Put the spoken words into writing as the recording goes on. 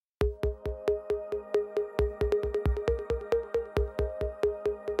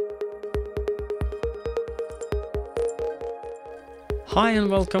Hi and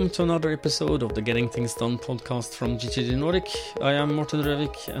welcome to another episode of the Getting Things Done podcast from GTD Nordic. I am Morten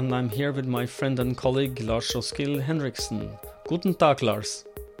Røvik and I'm here with my friend and colleague Lars Roskilde Henriksen. Guten Tag, Lars.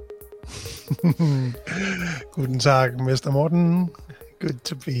 Guten Tag, Mr. Morten. Good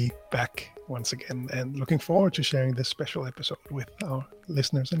to be back once again and looking forward to sharing this special episode with our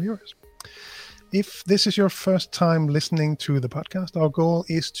listeners and viewers. If this is your first time listening to the podcast, our goal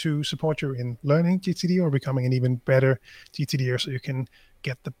is to support you in learning GTD or becoming an even better GTDer so you can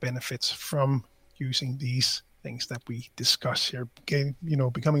get the benefits from using these things that we discuss here.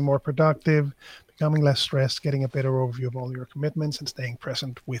 Becoming more productive, becoming less stressed, getting a better overview of all your commitments and staying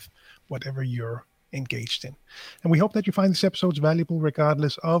present with whatever you're engaged in. And we hope that you find these episodes valuable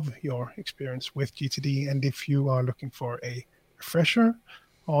regardless of your experience with GTD. And if you are looking for a refresher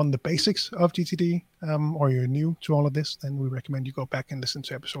on the basics of GTD, or you're new to all of this, then we recommend you go back and listen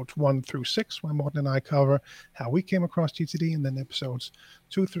to episodes 1 through 6, where Morten and I cover how we came across GTD, and then episodes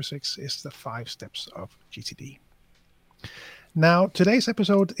 2 through 6 is the 5 steps of GTD. Now, today's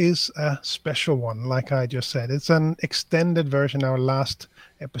episode is a special one, like I just said. It's an extended version, our last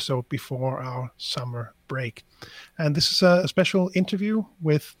episode before our summer break. And this is a special interview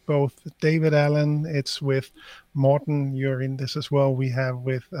with both David Allen, it's with Morten, you're in this as well. We have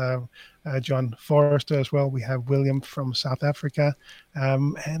with John Forrester as well. We have William from South Africa.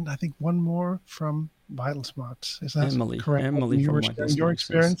 And I think one more from VitalSmart. Is that Emily. correct? Emily you from were sharing VitalSmart, your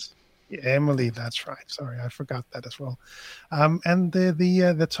experience? Yes. Emily, that's right. Sorry, I forgot that as well. And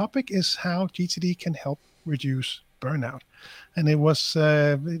the topic is how GTD can help reduce burnout. And it was,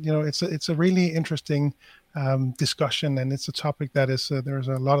 it's a really interesting discussion, and it's a topic that is there's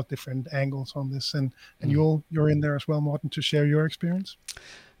a lot of different angles on this, and you're in there as well, Morten, to share your experience.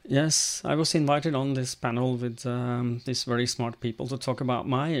 Yes, I was invited on this panel with these very smart people to talk about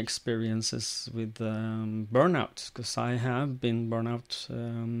my experiences with burnout, because I have been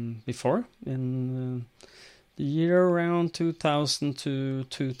burnout before in the year around 2000 to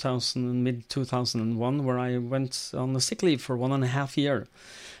 2000, mid-2001, where I went on a sick leave for 1.5 years.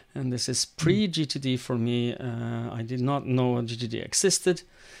 And this is pre-GTD for me. I did not know GTD existed.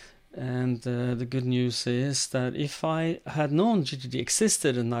 And the good news is that if I had known GTD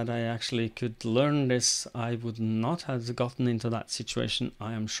existed and that I actually could learn this, I would not have gotten into that situation.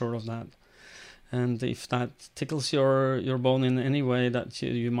 I am sure of that. And if that tickles your bone in any way, that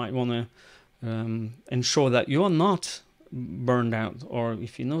you might want to ensure that you are not burned out, or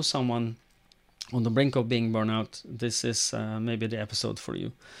if you know someone on the brink of being burned out, this is maybe the episode for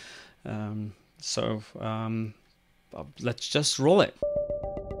you. So let's just roll it.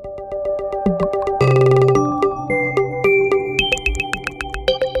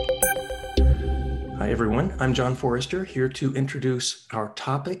 Hi everyone, I'm John Forrester, here to introduce our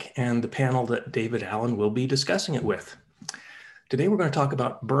topic and the panel that David Allen will be discussing it with. Today we're going to talk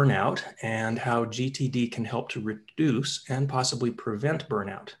about burnout and how GTD can help to reduce and possibly prevent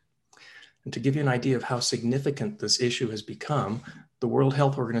burnout. And to give you an idea of how significant this issue has become, the World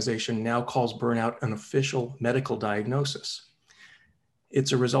Health Organization now calls burnout an official medical diagnosis.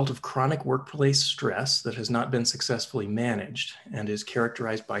 It's a result of chronic workplace stress that has not been successfully managed and is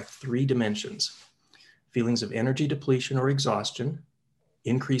characterized by 3 dimensions: feelings of energy depletion or exhaustion,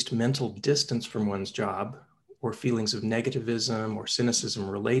 increased mental distance from one's job, or feelings of negativism or cynicism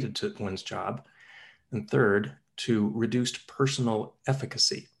related to one's job, and third, to reduced personal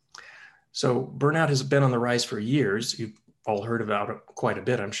efficacy. So burnout has been on the rise for years. You've all heard about it quite a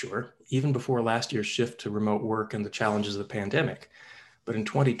bit, I'm sure, even before last year's shift to remote work and the challenges of the pandemic. But in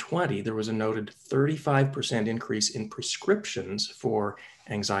 2020, there was a noted 35% increase in prescriptions for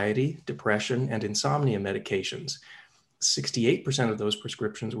anxiety, depression, and insomnia medications. 68% of those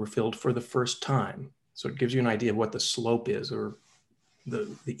prescriptions were filled for the first time. So it gives you an idea of what the slope is, or the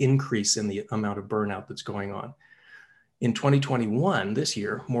increase in the amount of burnout that's going on. In 2021, this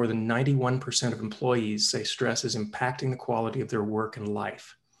year, more than 91% of employees say stress is impacting the quality of their work and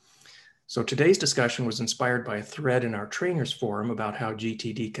life. So today's discussion was inspired by a thread in our trainers forum about how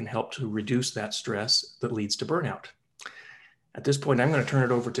GTD can help to reduce that stress that leads to burnout. At this point, I'm going to turn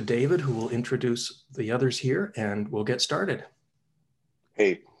it over to David, who will introduce the others here, and we'll get started.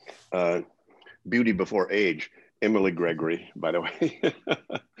 Hey, beauty before age, Emily Gregory, by the way.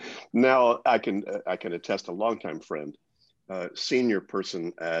 Now I can attest, a longtime friend, senior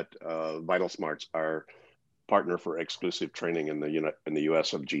person at VitalSmarts, our partner for exclusive training in the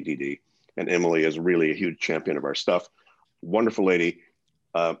US of GTD. And Emily is really a huge champion of our stuff. Wonderful lady,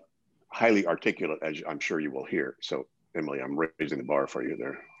 highly articulate, as I'm sure you will hear. So Emily, I'm raising the bar for you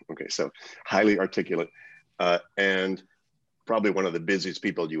there. Okay, so highly articulate and probably one of the busiest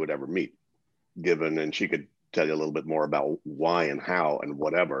people you would ever meet, and she could tell you a little bit more about why and how and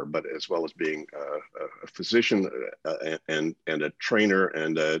whatever, but as well as being a physician and a trainer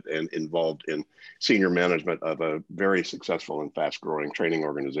and involved in senior management of a very successful and fast growing training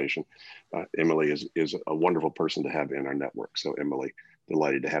organization. Emily is a wonderful person to have in our network. So Emily,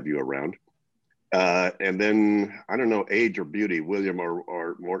 delighted to have you around. And then, I don't know, age or beauty, William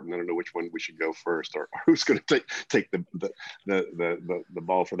or Morton, I don't know which one we should go first, or who's going to take the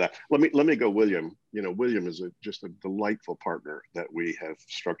ball for that. Let me go William. You know, William is just a delightful partner that we have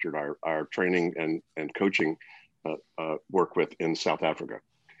structured our training and coaching work with in South Africa.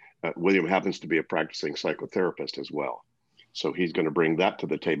 William happens to be a practicing psychotherapist as well. So he's going to bring that to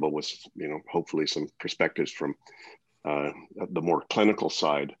the table with, you know, hopefully some perspectives from the more clinical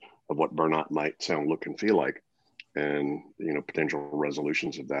side of what burnout might sound, look, and feel like, and, you know, potential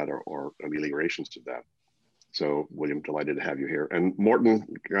resolutions of that or ameliorations of that. So, William, delighted to have you here. And Morton,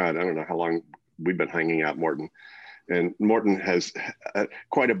 God, I don't know how long we've been hanging out, Morton. And Morton has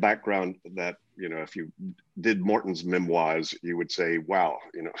quite a background that, you know, if you did Morton's memoirs, you would say, wow,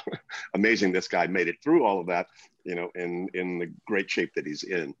 you know, amazing this guy made it through all of that, you know, in the great shape that he's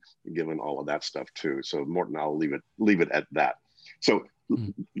in, given all of that stuff too. So, Morton, I'll leave it at that. So,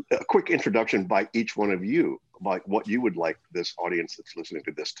 a quick introduction by each one of you, like what you would like this audience that's listening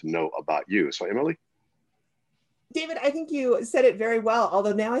to this to know about you. So, Emily? David, I think you said it very well,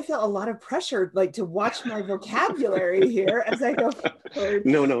 although now I feel a lot of pressure, like to watch my vocabulary here as I go forward.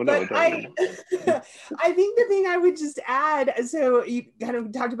 No. I think the thing I would just add, so you kind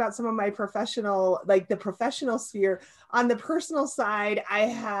of talked about some of my professional, like the professional sphere. On the personal side, I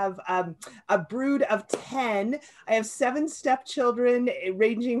have a brood of 10. I have 7 stepchildren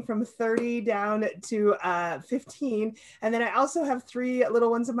ranging from 30 down to 15. And then I also have 3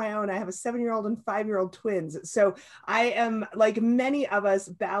 little ones of my own. I have a 7-year-old and 5-year-old twins. So I am, like many of us,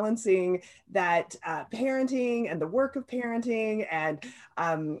 balancing that parenting and the work of parenting and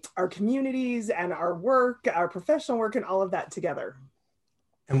our communities and our work, our professional work, and all of that together.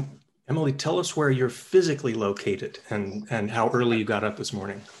 And Emily, tell us where you're physically located and how early you got up this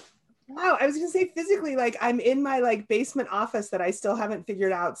morning. Wow, I was going to say physically, like I'm in my like basement office that I still haven't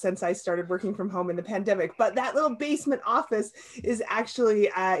figured out since I started working from home in the pandemic. But that little basement office is actually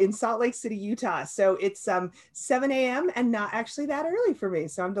in Salt Lake City, Utah. So it's 7 a.m. and not actually that early for me.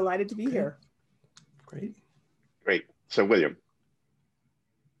 So I'm delighted to be here. Great. So William,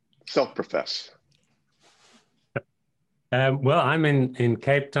 self-profess. Well, I'm in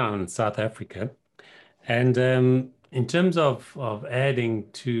Cape Town, South Africa. And in terms of adding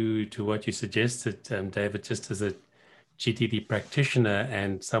to what you suggested, David, just as a GTD practitioner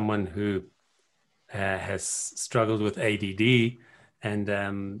and someone who has struggled with ADD,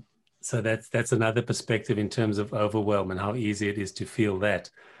 and so that's another perspective in terms of overwhelm and how easy it is to feel that.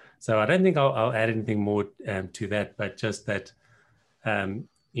 So I don't think I'll add anything more to that, but just that,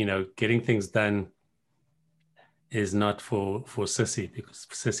 you know, getting things done is not for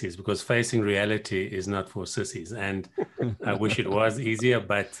sissies, because facing reality is not for sissies. And I wish it was easier,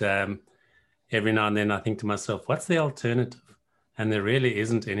 but every now and then I think to myself, what's the alternative? And there really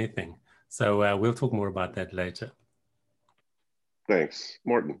isn't anything. So we'll talk more about that later. Thanks.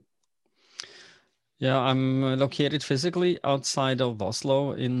 Morton. Yeah, I'm located physically outside of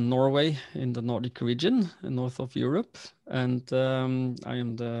Oslo in Norway, in the Nordic region, north of Europe. And I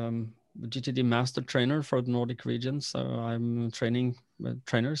am the GTD master trainer for the Nordic region. So I'm training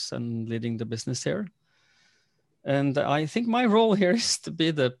trainers and leading the business here. And I think my role here is to be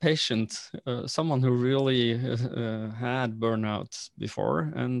the patient, someone who really had burnout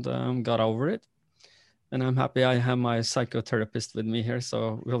before and got over it. And I'm happy I have my psychotherapist with me here.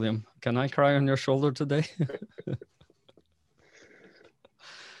 So William, can I cry on your shoulder today?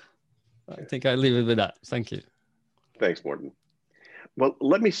 I think I leave it with that. Thank you. Thanks, Morton. Well,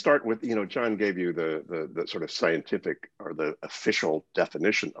 let me start with, you know, John gave you the sort of scientific or the official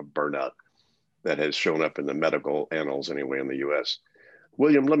definition of burnout that has shown up in the medical annals anyway in the US.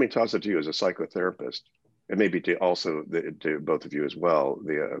 William, let me toss it to you as a psychotherapist, and maybe to also to both of you as well,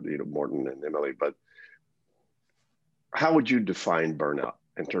 you know, Morton and Emily, but how would you define burnout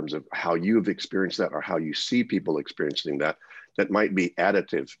in terms of how you've experienced that or how you see people experiencing that might be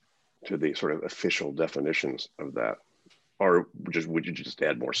additive to the sort of official definitions of that? Or would you just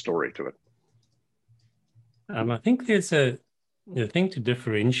add more story to it? I think there's a thing to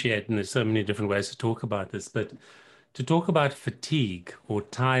differentiate, and there's so many different ways to talk about this, but to talk about fatigue or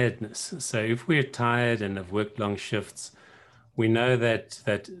tiredness. So if we're tired and have worked long shifts, we know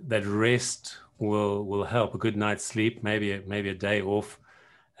that rest will help. A good night's sleep, maybe a day off.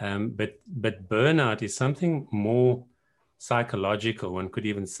 But burnout is something more psychological. One could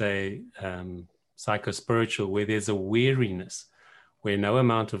even say psychospiritual, where there's a weariness, where no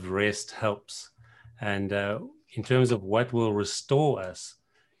amount of rest helps. And in terms of what will restore us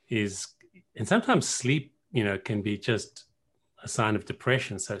and sometimes sleep, can be just a sign of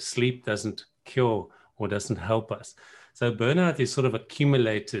depression. So sleep doesn't cure or doesn't help us. So burnout is sort of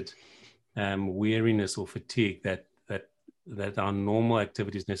accumulated weariness or fatigue that our normal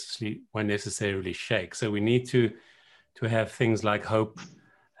activities won't necessarily shake. So we need to have things like hope.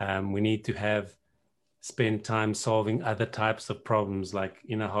 We need to spend time solving other types of problems, like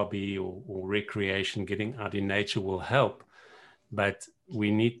in a hobby or recreation. Getting out in nature will help, but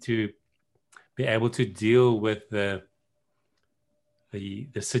we need to be able to deal with the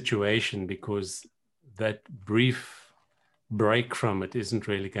situation, because that brief break from it isn't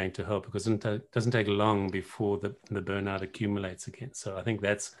really going to help, because it doesn't take long before the burnout accumulates again. So I think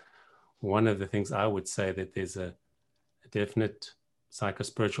that's one of the things I would say, that there's a definite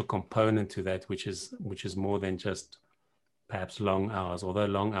psychospiritual component to that, which is more than just perhaps long hours, although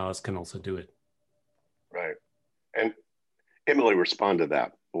long hours can also do it. Right. And Emily, respond to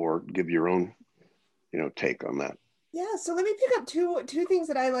that, or give your own, take on that. Yeah, so let me pick up two things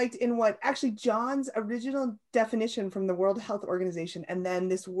that I liked in what actually John's original definition from the World Health Organization, and then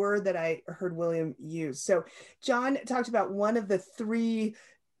this word that I heard William use. So John talked about one of the 3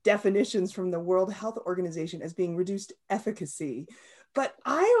 definitions from the World Health Organization as being reduced efficacy. But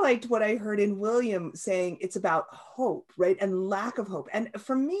I liked what I heard in William saying it's about hope, right? And lack of hope. And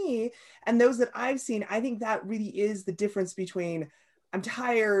for me, and those that I've seen, I think that really is the difference between I'm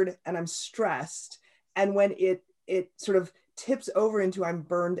tired and I'm stressed, and when it sort of tips over into I'm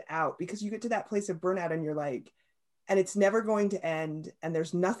burned out, because you get to that place of burnout and you're like, and it's never going to end, and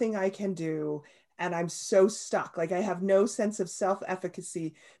there's nothing I can do, and I'm so stuck. Like, I have no sense of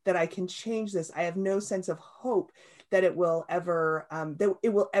self-efficacy that I can change this. I have no sense of hope that it will ever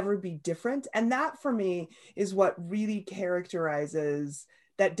be different. And that for me is what really characterizes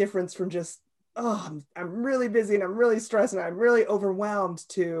that difference from just, oh, I'm really busy and I'm really stressed and I'm really overwhelmed,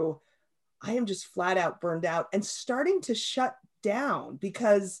 to I am just flat out burned out and starting to shut down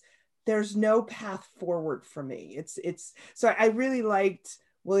because there's no path forward for me. It's so I really liked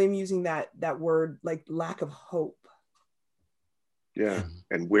William using that word, like lack of hope. Yeah,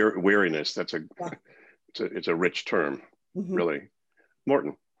 and weariness. That's it's a rich term, really.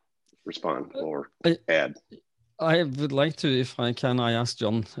 Morten, respond or add. I would like to, if I can, I asked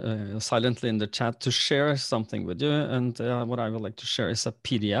John silently in the chat to share something with you. And what I would like to share is a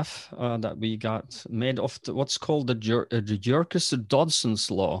PDF that we got made of what's called the Yerkes-Dodson's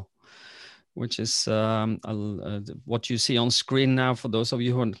law, which is what you see on screen now. For those of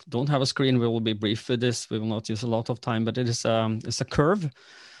you who don't have a screen, we will be brief with this. We will not use a lot of time, but it's a curve.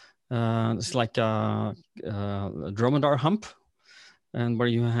 It's like a dromedar hump. And where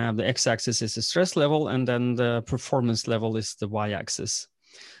you have the x-axis is the stress level, and then the performance level is the y-axis.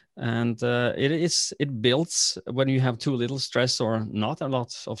 And it builds when you have too little stress or not a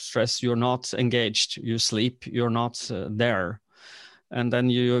lot of stress. You're not engaged. You sleep. You're not there. And then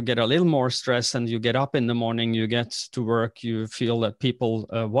you get a little more stress, and you get up in the morning. You get to work. You feel that people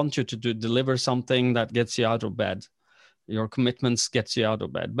want you to deliver something that gets you out of bed. Your commitments gets you out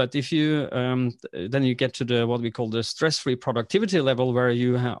of bed. But if you then you get to what we call the stress-free productivity level, where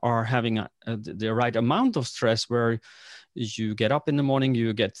you are having the right amount of stress, where you get up in the morning,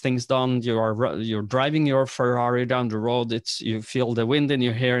 you get things done, you're driving your Ferrari down the road, you feel the wind in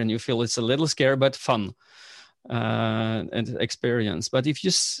your hair, and you feel it's a little scary but fun and experience. But if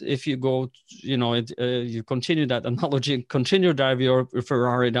you go, you continue that analogy, continue drive your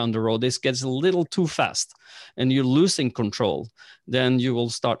Ferrari down the road, this gets a little too fast and you're losing control, then you will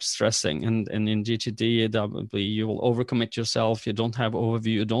start stressing. And in GTD, you will overcommit yourself. You don't have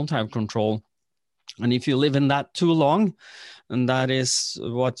overview, you don't have control. And if you live in that too long, and that is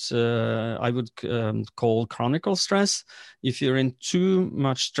what I would call chronic stress. If you're in too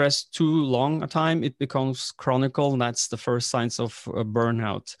much stress too long a time, it becomes chronic. That's the first signs of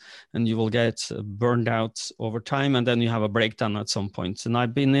burnout. And you will get burned out over time, and then you have a breakdown at some point. And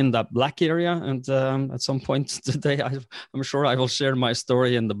I've been in that black area, and at some point today, I'm sure I will share my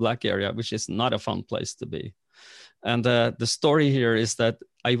story in the black area, which is not a fun place to be. And the story here is that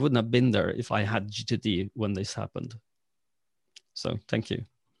I wouldn't have been there if I had GTD when this happened. So thank you.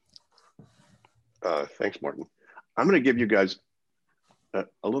 Thanks, Morten. I'm going to give you guys a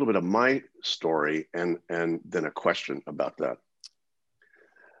little bit of my story and then a question about that.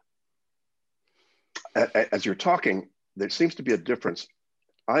 As you're talking, there seems to be a difference.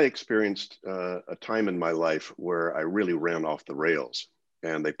 I experienced a time in my life where I really ran off the rails,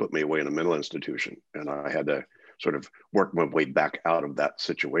 and they put me away in a mental institution, and I had to sort of work my way back out of that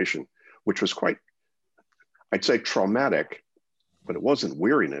situation, which was quite I'd say traumatic, but it wasn't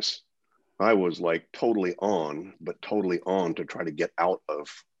weariness. I was like totally on, but totally on to try to get out of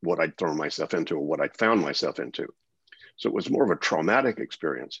what I'd thrown myself into or what I'd found myself into. So it was more of a traumatic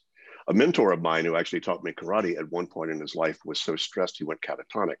experience. A mentor of mine who actually taught me karate at one point in his life was so stressed he went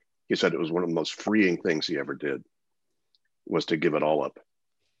catatonic. He said it was one of the most freeing things he ever did, was to give it all up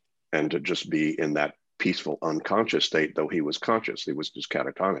and to just be in that peaceful unconscious state, though he was conscious. He was just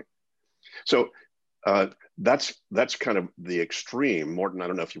catatonic. So that's kind of the extreme. Morton, I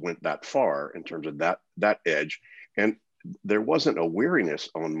don't know if you went that far in terms of that edge. And there wasn't a weariness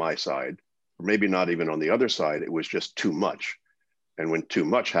on my side, or maybe not even on the other side. It was just too much. And when too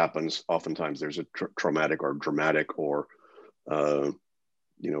much happens, oftentimes there's a traumatic or dramatic or,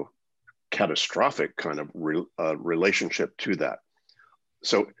 catastrophic kind of relationship to that.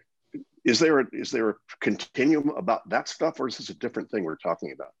 So is there a continuum about that stuff, or is this a different thing we're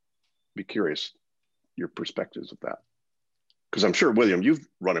talking about? Be curious your perspectives of that. Because I'm sure, William, you've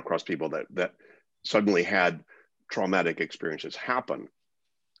run across people that suddenly had traumatic experiences happen,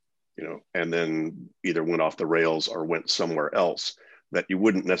 and then either went off the rails or went somewhere else that you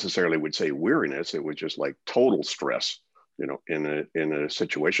wouldn't necessarily would say weariness. It was just like total stress, in a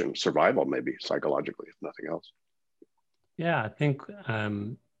situation, survival, maybe psychologically, if nothing else. Yeah, I think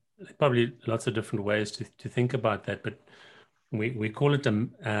probably lots of different ways to think about that, but we call it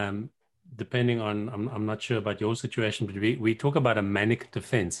depending on, I'm not sure about your situation, but we talk about a manic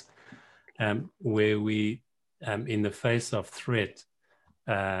defense, where we, in the face of threat,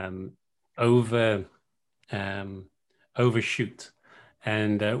 overshoot,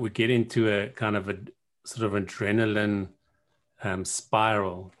 and we get into a kind of a sort of adrenaline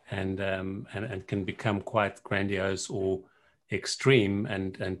spiral, and can become quite grandiose or extreme,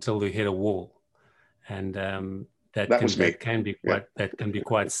 and until we hit a wall, and that can be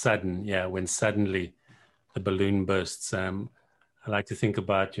quite sudden. Yeah, when suddenly the balloon bursts. I like to think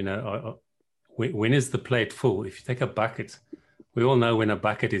about, when is the plate full? If you take a bucket, we all know when a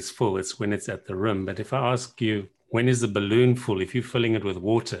bucket is full, it's when it's at the rim. But if I ask you, when is the balloon full? If you're filling it with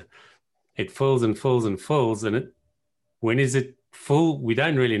water, it fills and fills and fills, and when is it full? We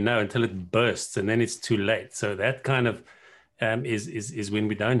don't really know until it bursts, and then it's too late. So that kind of is when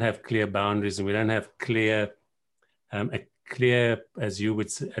we don't have clear boundaries, and we don't have clear, as we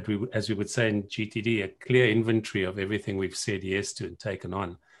would say in GTD, a clear inventory of everything we've said yes to and taken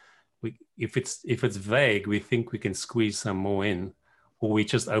on. If it's vague, we think we can squeeze some more in, or we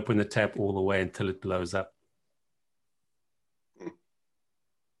just open the tap all the way until it blows up.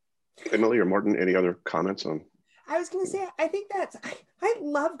 Emily or Martin, any other comments on? I was going to say, I think I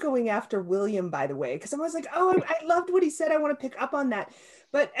love going after William, by the way, because I was like, oh, I loved what he said. I want to pick up on that.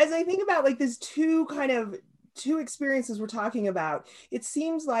 But as I think about like these two experiences we're talking about, it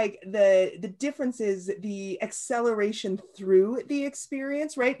seems like the difference is the acceleration through the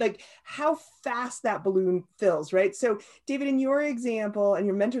experience, right? Like how fast that balloon fills, right? So David, in your example and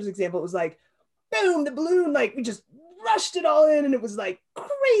your mentor's example, it was like, boom, the balloon, like we just rushed it all in, and it was like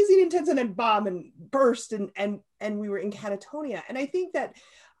crazy and intense, and then bomb and burst, and we were in catatonia. And I think that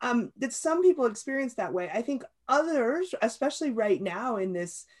that some people experience that way. I think others, especially right now in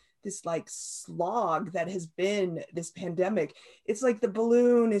this like slog that has been this pandemic, it's like the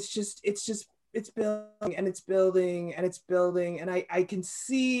balloon is it's building and it's building and it's building, and I can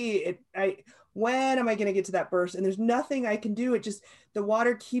see it. When am I going to get to that burst? And there's nothing I can do. It just, the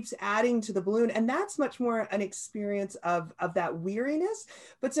water keeps adding to the balloon. And that's much more an experience of that weariness.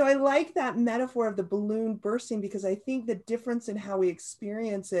 But so I like that metaphor of the balloon bursting, because I think the difference in how we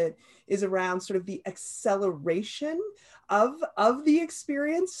experience it is around sort of the acceleration of the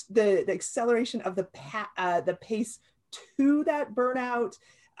experience, the acceleration of the pace to that burnout,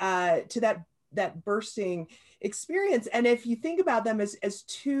 to that bursting experience. And if you think about them as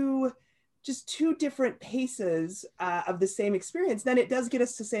two different paces of the same experience, then it does get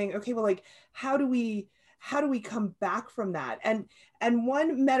us to saying, okay, well, like, how do we come back from that? And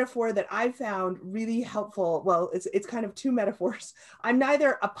one metaphor that I found really helpful, well, it's kind of two metaphors. I'm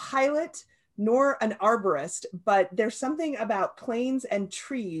neither a pilot nor an arborist, but there's something about planes and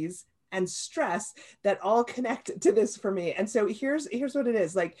trees and stress that all connect to this for me. And so here's what it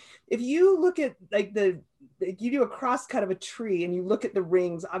is. Like, if you look at like you do a cross cut of a tree and you look at the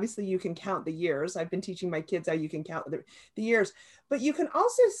rings, obviously you can count the years. I've been teaching my kids how you can count the years, but you can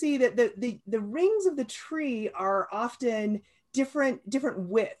also see that the rings of the tree are often different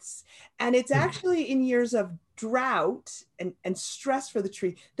widths. And it's actually in years of drought and stress for the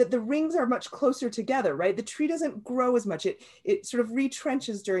tree that the rings are much closer together, right? The tree doesn't grow as much. It sort of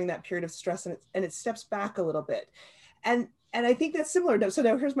retrenches during that period of stress, and it steps back a little bit. And And I think that's similar. So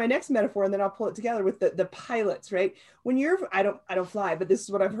now here's my next metaphor, and then I'll pull it together with the pilots, right? When I don't fly, but this is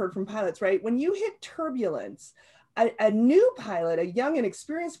what I've heard from pilots, right? When you hit turbulence, a new pilot, a young and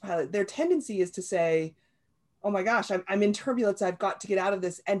experienced pilot, their tendency is to say, oh my gosh, I'm in turbulence. I've got to get out of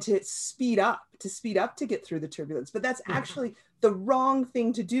this, and to speed up to get through the turbulence. But that's actually the wrong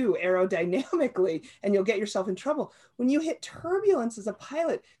thing to do aerodynamically, and you'll get yourself in trouble. When you hit turbulence as a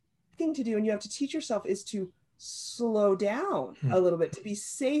pilot, the thing to do, and you have to teach yourself, is to slow down a little bit, to be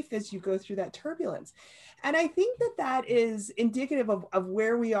safe as you go through that turbulence. And I think that is indicative of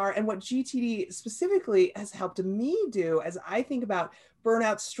where we are, and what GTD specifically has helped me do as I think about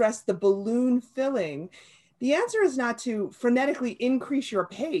burnout, stress, the balloon filling. The answer is not to frenetically increase your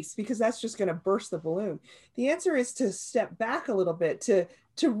pace, because that's just going to burst the balloon. The answer is to step back a little bit, to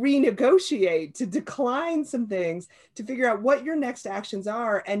renegotiate, to decline some things, to figure out what your next actions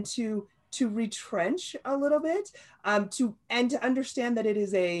are, and to retrench a little bit, to understand that it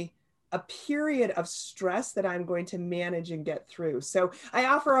is a period of stress that I'm going to manage and get through. So I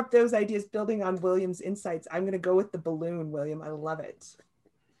offer up those ideas building on William's insights. I'm going to go with the balloon, William. I love it.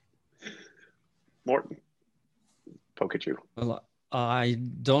 Morten, poke at you. Well, I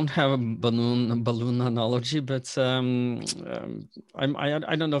don't have a balloon analogy, but I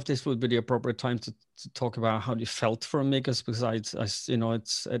don't know if this would be the appropriate time to talk about how you felt for me, because it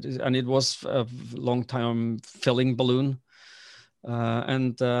was a long time filling balloon,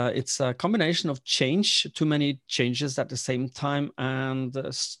 and it's a combination of change, too many changes at the same time, and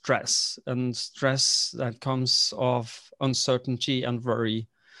stress that comes of uncertainty and worry.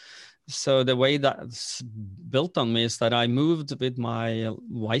 So the way that's built on me is that I moved with my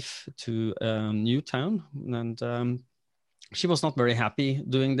wife to a new town, and she was not very happy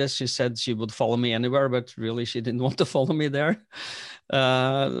doing this. She said she would follow me anywhere, but really she didn't want to follow me there.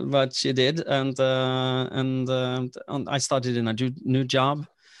 But she did, and I started in a new job.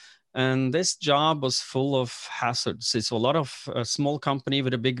 And this job was full of hazards. It's a lot of small company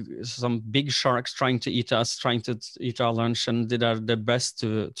with some big sharks trying to eat us, trying to eat our lunch, and did their best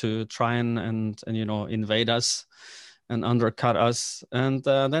to try and invade us and undercut us. And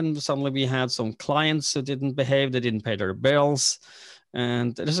then suddenly we had some clients who didn't behave. They didn't pay their bills.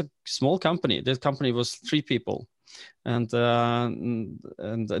 And it is a small company. This company was 3 people. And a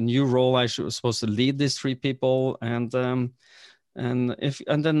new role, I was supposed to lead these 3 people. And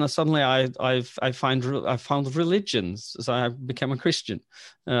then suddenly I found religion, so I became a Christian,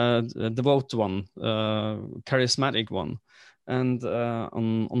 a devout one, charismatic one, and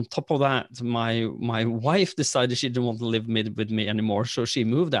on top of that, my wife decided she didn't want to live with me anymore, so she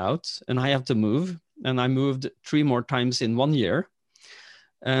moved out, and I have to move, and I moved 3 more times in 1 year.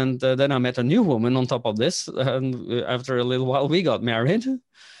 And then I met a new woman on top of this, and after a little while we got married.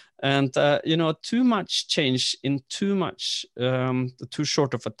 And, too much change in too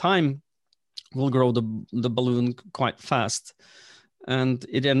short of a time will grow the balloon quite fast. And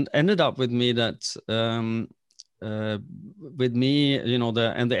it ended up with me that, the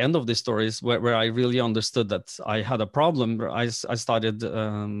end of this story is where I really understood that I had a problem. I started,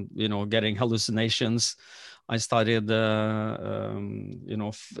 getting hallucinations. I started,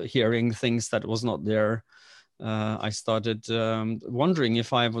 hearing things that was not there. I started wondering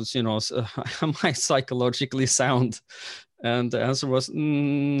if I was, am I psychologically sound? And the answer was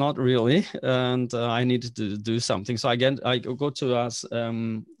not really. And I needed to do something. So again, I go to a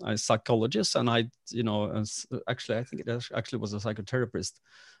psychologist, and I think it actually was a psychotherapist.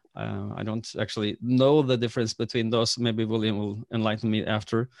 I don't actually know the difference between those. Maybe William will enlighten me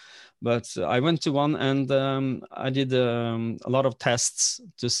after. But I went to one, and I did a lot of tests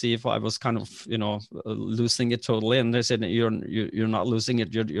to see if I was kind of, losing it totally. And they said, you're not losing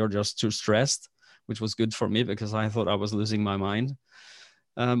it. You're just too stressed, which was good for me because I thought I was losing my mind.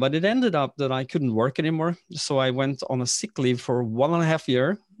 But it ended up that I couldn't work anymore. So I went on a sick leave for 1.5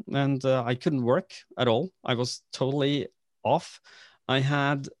 years, and I couldn't work at all. I was totally off. I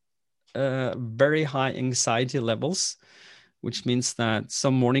had very high anxiety levels, which means that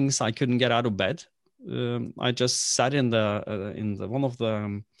some mornings I couldn't get out of bed. I just sat in the one of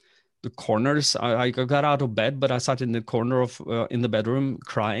the corners. I got out of bed, but I sat in the corner of in the bedroom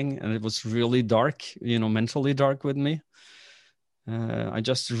crying, and it was really dark, mentally dark with me. I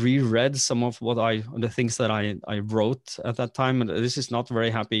just reread some of the things that I wrote at that time, and this is not very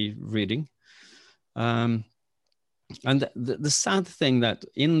happy reading. And the sad thing that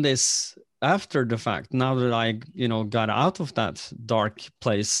in this, after the fact, now that I, got out of that dark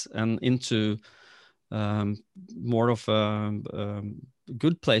place and into more of a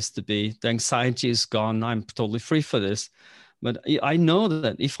good place to be, the anxiety is gone. I'm totally free for this. But I know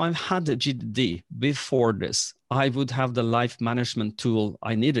that if I've had a GTD before this, I would have the life management tool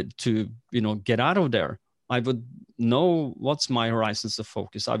I needed to, get out of there. I would know what's my horizons of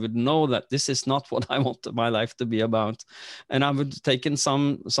focus. I would know that this is not what I want my life to be about. And I would take in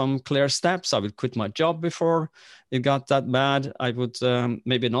some clear steps. I would quit my job before it got that bad. I would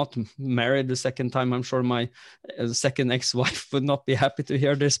maybe not marry the second time. I'm sure my second ex-wife would not be happy to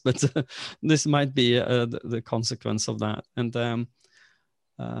hear this, but this might be the consequence of that. And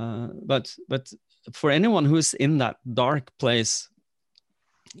but for anyone who's in that dark place,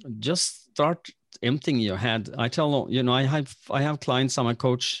 just start emptying your head. I tell I have clients. I'm a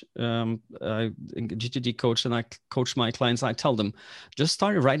coach, GTD coach, and I coach my clients. I tell them, just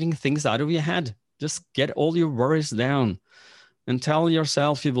start writing things out of your head. Just get all your worries down, and tell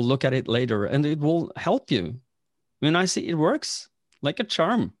yourself you will look at it later, and it will help you. I see it works like a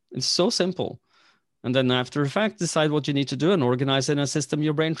charm. It's so simple. And then after the fact, decide what you need to do and organize in a system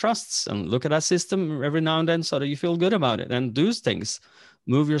your brain trusts, and look at that system every now and then so that you feel good about it, and do things.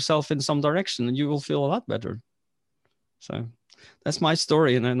 Move yourself in some direction and you will feel a lot better. So that's my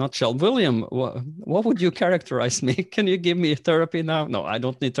story in a nutshell. William, what would you characterize me? Can you give me therapy now? No, I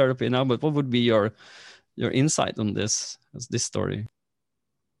don't need therapy now, but what would be your insight on this story?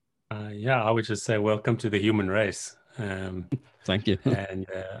 I would just say welcome to the human race. Thank you. And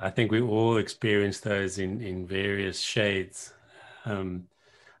I think we all experience those in various shades.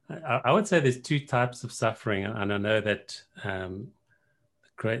 I would say there's two types of suffering, and I know that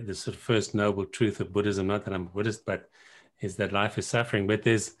the sort of first noble truth of Buddhism, not that I'm Buddhist, but is that life is suffering. But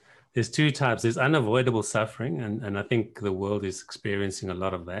there's two types. There's unavoidable suffering, and I think the world is experiencing a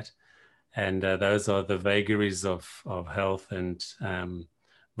lot of that. And those are the vagaries of health and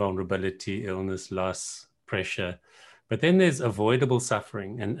vulnerability, illness, loss, pressure. But then there's avoidable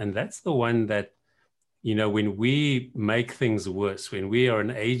suffering, and that's the one that, when we make things worse, when we are an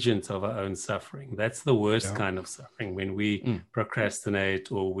agent of our own suffering, that's the worst kind of suffering. When we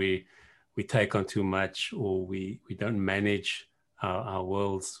procrastinate, or we take on too much, or we don't manage our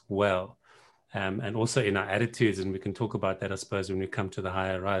worlds well, and also in our attitudes. And we can talk about that, I suppose, when we come to the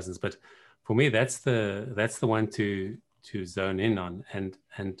higher horizons. But for me, that's the one to zone in on,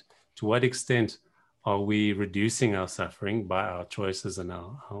 and to what extent are we reducing our suffering by our choices and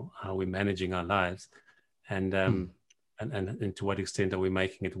how we're managing our lives, and to what extent are we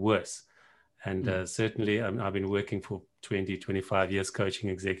making it worse? And certainly I've been working for 25 years coaching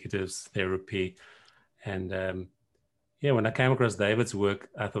executives, therapy, and when I came across David's work,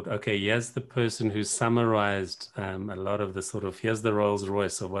 I thought, okay, here's the person who summarized a lot of the here's the Rolls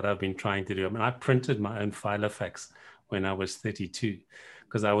Royce of what I've been trying to do. I printed my own Filofax when I was 32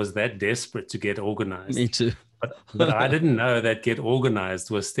 because I was that desperate to get organized. Me too. but I didn't know that get organized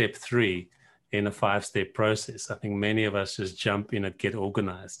was step 3 in a 5-step process. I think many of us just jump in at get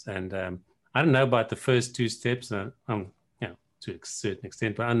organized. And I don't know about the first 2 steps, to a certain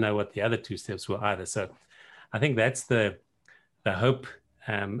extent, but I don't know what the other 2 steps were either. So I think that's the hope,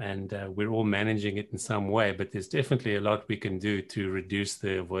 and we're all managing it in some way, but there's definitely a lot we can do to reduce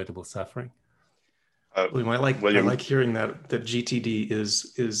the avoidable suffering. William, I like hearing that GTD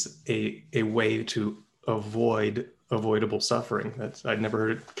is a way to avoid avoidable suffering. I'd never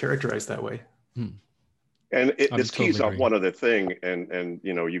heard it characterized that way. And this keys off one other thing, and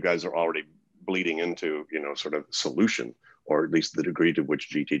you guys are already bleeding into sort of solution, or at least the degree to which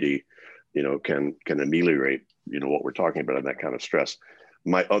GTD can ameliorate what we're talking about and that kind of stress.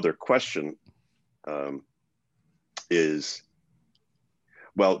 My other question is,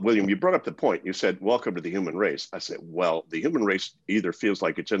 well, William, you brought up the point. You said, welcome to the human race. I said, well, the human race either feels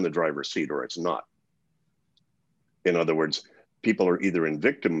like it's in the driver's seat or it's not. In other words, people are either in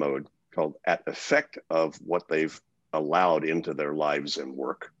victim mode, called at effect of what they've allowed into their lives and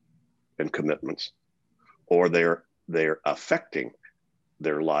work and commitments, or they're affecting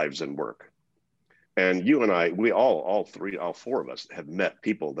their lives and work. And you and I, we all 4 of us have met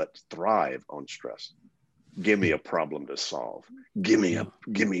people that thrive on stress. Give me a problem to solve. Give me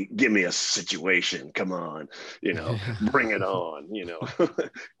a situation. Come on, bring it on,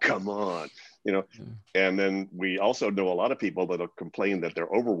 come on, And then we also know a lot of people that'll complain that they're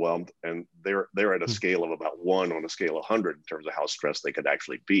overwhelmed, and they're at a scale of about 1 on a scale of 100 in terms of how stressed they could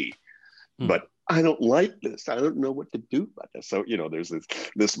actually be. But I don't like this. I don't know what to do about this. So, there's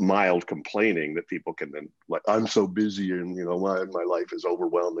this mild complaining that people can then, like, I'm so busy and, my life is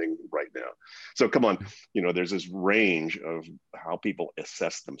overwhelming right now. So come on, there's this range of how people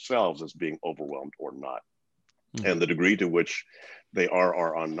assess themselves as being overwhelmed or not. And the degree to which they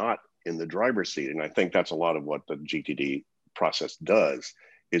are not in the driver's seat. And I think that's a lot of what the GTD process does,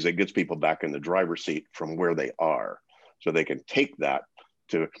 is it gets people back in the driver's seat from where they are. So they can take that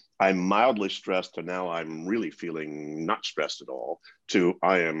to, I'm mildly stressed, to now I'm really feeling not stressed at all, to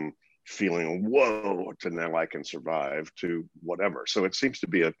I am feeling whoa, to now I can survive, to whatever. So it seems to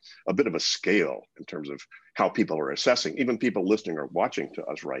be a bit of a scale in terms of how people are assessing, even people listening or watching to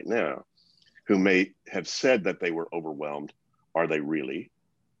us right now, who may have said that they were overwhelmed. Are they really?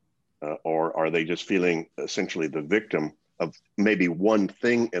 Or are they just feeling essentially the victim of maybe one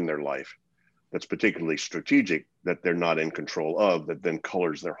thing in their life that's particularly strategic that they're not in control of, that then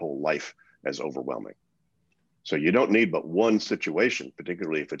colors their whole life as overwhelming? So you don't need but one situation,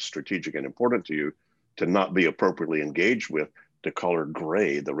 particularly if it's strategic and important to you, to not be appropriately engaged with, to color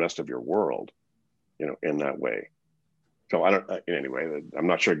gray the rest of your world, in that way. So I don't, anyway, I'm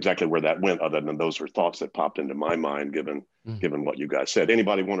not sure exactly where that went, other than those were thoughts that popped into my mind, given what you guys said.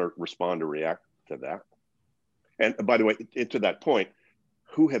 Anybody want to respond or react to that? And by the way, to that point,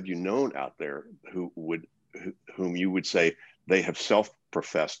 who have you known out there whom you would say they have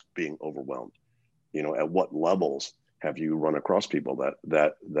self-professed being overwhelmed? At what levels have you run across people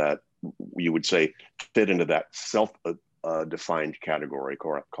that you would say fit into that self-defined category,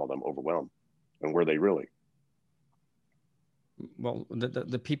 call them overwhelmed, and were they really? Well,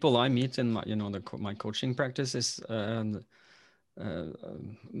 the people I meet in my my coaching practice is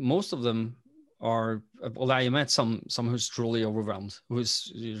most of them are, well, I met some who's truly overwhelmed,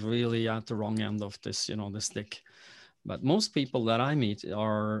 who's really at the wrong end of this the stick. But most people that I meet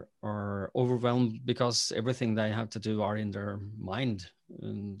are overwhelmed because everything they have to do are in their mind,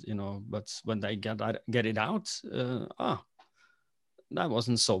 and but when they get it out, that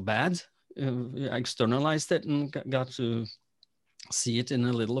wasn't so bad. I externalized it and got to see it in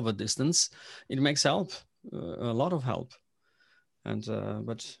a little of a distance. It makes help, a lot of help. And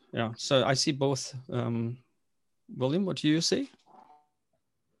but yeah, so I see both. William, what do you see?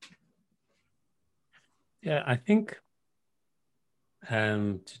 Yeah, I think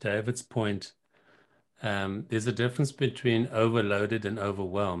to David's point, there's a difference between overloaded and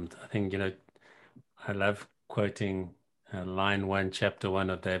overwhelmed. I think, I love quoting line 1, chapter 1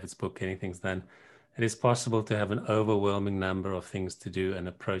 of David's book, Getting Things Done. It is possible to have an overwhelming number of things to do and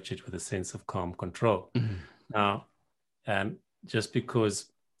approach it with a sense of calm control. Mm-hmm. Now, just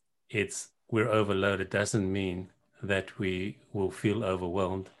because we're overloaded doesn't mean that we will feel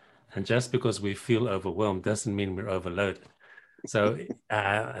overwhelmed. And just because we feel overwhelmed doesn't mean we're overloaded. So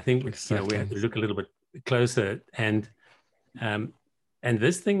I think we have to look a little bit closer. And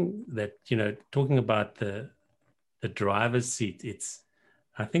this thing that, talking about the driver's seat,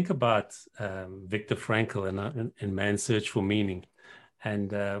 I think about Viktor Frankl in Man's Search for Meaning.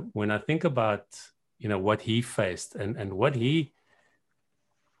 And when I think about, what he faced and what he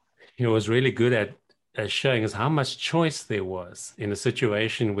was really good at showing us how much choice there was in a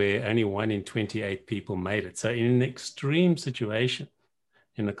situation where only 1 in 28 people made it. So in an extreme situation,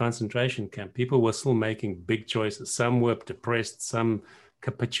 in a concentration camp, people were still making big choices. Some were depressed, some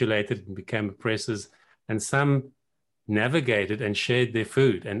capitulated and became oppressors, and some navigated and shared their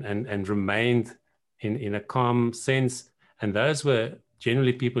food and remained in a calm sense. And those were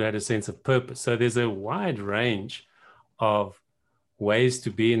generally people who had a sense of purpose. So there's a wide range of ways to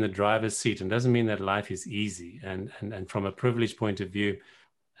be in the driver's seat, and doesn't mean that life is easy. And from a privileged point of view,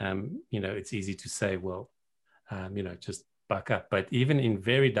 it's easy to say, well, just buck up. But even in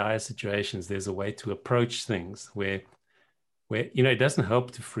very dire situations, there's a way to approach things where it doesn't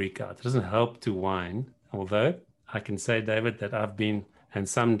help to freak out. It doesn't help to whine. Although I can say, David, that I've been, and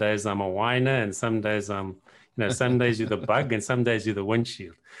some days I'm a whiner, and some days some days you're the bug, and some days you're the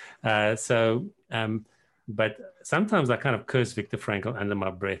windshield. But sometimes I kind of curse Viktor Frankl under my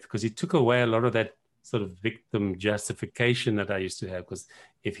breath, because he took away a lot of that sort of victim justification that I used to have. Because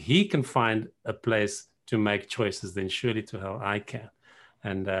if he can find a place to make choices, then surely to hell I can.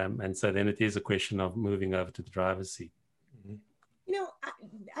 And so then it is a question of moving over to the driver's seat.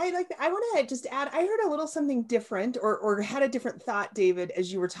 I like that. I want to just add, I heard a little something different or had a different thought, David,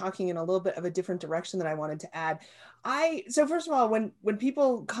 as you were talking, in a little bit of a different direction that I wanted to add. So first of all, when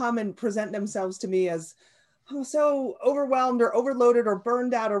people come and present themselves to me as so overwhelmed or overloaded or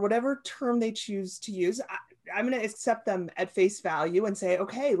burned out or whatever term they choose to use, I'm going to accept them at face value and say,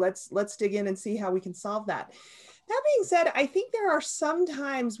 okay, let's dig in and see how we can solve that. That being said, I think there are some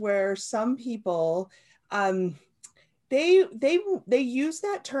times where some people, they use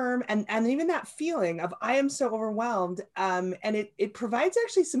that term and even that feeling of I am so overwhelmed, and it provides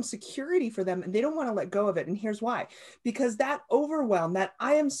actually some security for them, and they don't want to let go of it. And here's why: because that overwhelm, that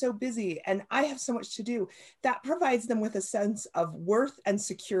I am so busy and I have so much to do, that provides them with a sense of worth and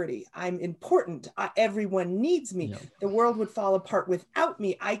security. I'm important. Everyone needs me. Yeah. The world would fall apart without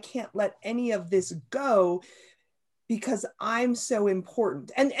me. I can't let any of this go, because I'm so important.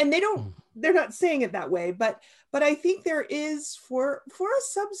 And they're not saying it that way, but I think there is for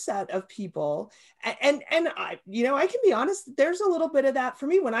a subset of people, and I, I can be honest, there's a little bit of that for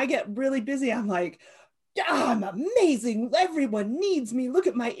me. When I get really busy, I'm like, I'm amazing. Everyone needs me. Look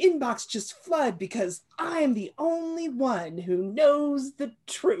at my inbox just flood because I'm the only one who knows the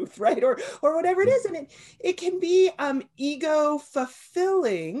truth, right? Or whatever it is. And it can be ego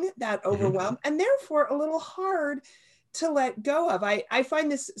fulfilling, that overwhelm, and therefore a little hard to let go of. I find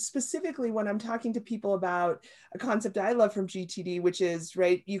this specifically when I'm talking to people about a concept I love from GTD, which is,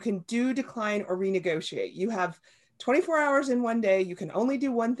 right, you can do, decline, or renegotiate. You have 24 hours in one day. You can only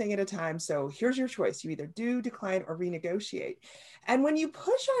do one thing at a time. So here's your choice. You either do, decline, or renegotiate. And when you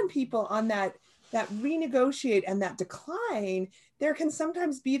push on people on that renegotiate and that decline, there can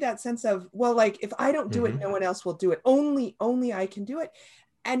sometimes be that sense of, well, like, if I don't do it, no one else will do it. Only I can do it.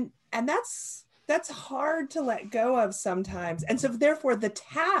 And that's hard to let go of sometimes. And so therefore the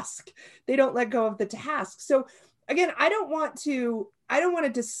task, they don't let go of the task. So again, I don't want to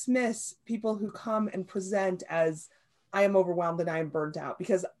dismiss people who come and present as, I am overwhelmed and I am burnt out,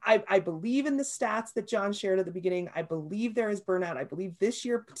 because I believe in the stats that John shared at the beginning. I believe there is burnout. I believe this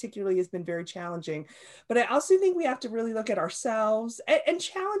year particularly has been very challenging, but I also think we have to really look at ourselves and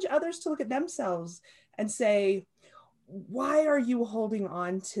challenge others to look at themselves and say, why are you holding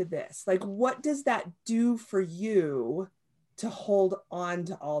on to this? Like, what does that do for you to hold on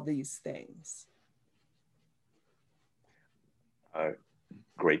to all these things?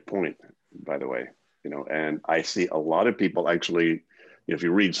 Great point, by the way. And I see a lot of people actually, if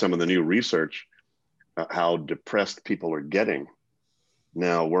you read some of the new research, how depressed people are getting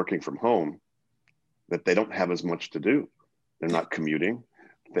now working from home, that they don't have as much to do. They're not commuting.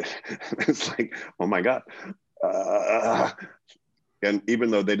 It's like, oh my God. And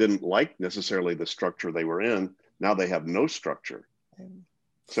even though they didn't like necessarily the structure they were in, now they have no structure.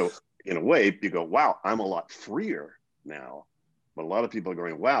 So in a way, you go, wow, I'm a lot freer now. But a lot of people are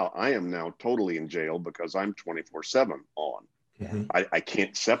going, wow, I am now totally in jail because I'm 24/7 on. Yeah. I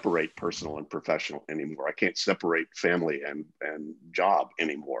can't separate personal and professional anymore. I can't separate family and job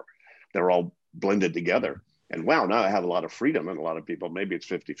anymore. They're all blended together. And wow, now I have a lot of freedom. And a lot of people, maybe it's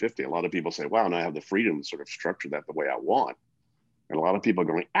 50-50. A lot of people say, wow, now I have the freedom to sort of structure that the way I want. And a lot of people are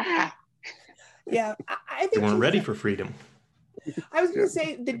going, Yeah, I think they weren't ready for freedom. I was going to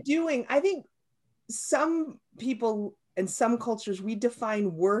say the doing. I think some people in some cultures, we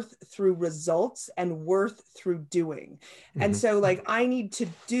define worth through results and worth through doing. And so like, I need to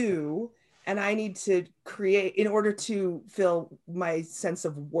do and I need to create in order to feel my sense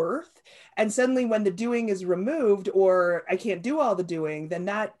of worth. And suddenly when the doing is removed or I can't do all the doing, then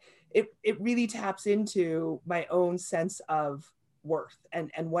that it really taps into my own sense of worth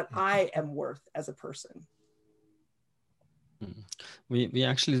and what I am worth as a person. We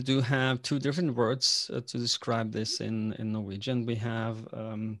actually do have two different words to describe this in Norwegian. We have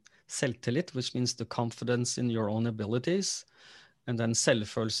selvtillit, which means the confidence in your own abilities. And then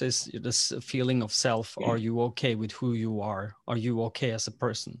selvfølelse is this feeling of self. Are you okay with who you are? Are you okay as a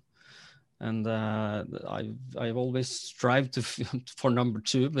person? And I've always strived for number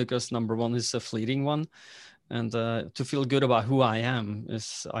two, because number one is a fleeting one. And to feel good about who I am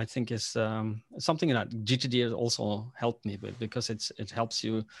is, I think, is something that GTD has also helped me with, because it helps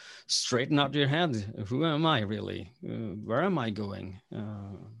you straighten out your head. Who am I really? Where am I going?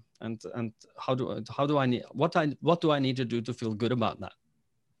 And how do I need what do I need to do to feel good about that?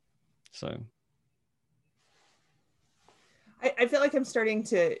 So. I feel like I'm starting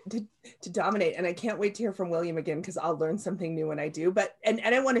to dominate, and I can't wait to hear from William again, because I'll learn something new when I do. But and I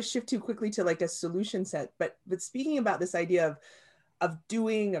don't want to shift too quickly to like a solution set. But speaking about this idea of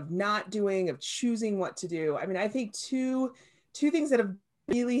doing, of not doing, of choosing what to do. I mean, I think two things that have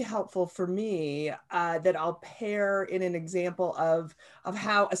really helpful for me that I'll pair in an example of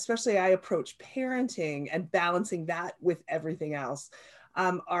how, especially I approach parenting and balancing that with everything else,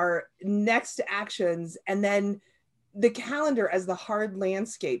 are next actions, and then the calendar as the hard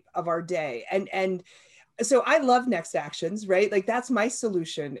landscape of our day. And so I love next actions, right? Like that's my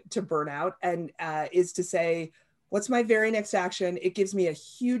solution to burnout, and is to say, what's my very next action? It gives me a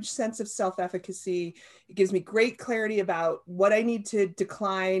huge sense of self-efficacy. It gives me great clarity about what I need to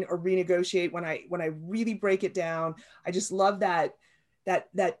decline or renegotiate when I really break it down. I just love that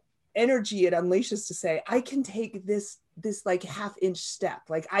energy it unleashes to say, I can take this like half-inch step,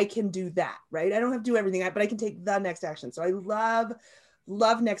 like I can do that, right? I don't have to do everything, but I can take the next action. So I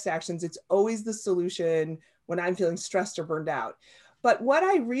love next actions. It's always the solution when I'm feeling stressed or burned out. But what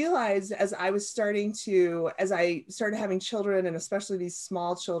I realized as I started having children, and especially these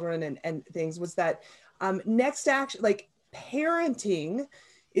small children and things, was that Next action, like parenting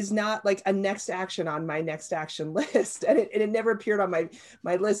is not like a next action on my next action list. And it never appeared on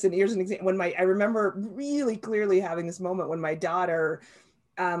my list. And here's an example. I remember really clearly having this moment when my daughter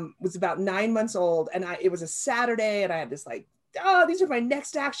was about 9 months old, and it was a Saturday, and I had this like, oh, these are my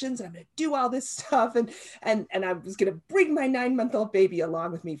next actions, and I'm going to do all this stuff. And I was going to bring my 9-month-old baby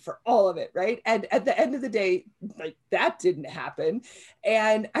along with me for all of it. Right. And at the end of the day, like that didn't happen.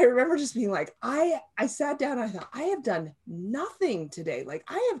 And I remember just being like, I sat down and I thought, I have done nothing today. Like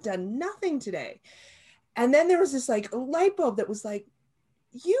I have done nothing today. And then there was this like light bulb that was like,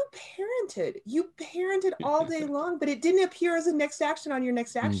 you parented all day long, but it didn't appear as a next action on your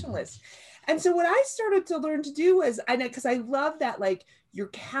next action list. And so what I started to learn to do was, because I love that, like your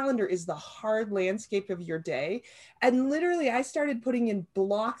calendar is the hard landscape of your day. And literally I started putting in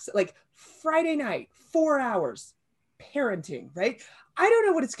blocks, like Friday night, 4 hours, parenting, right? I don't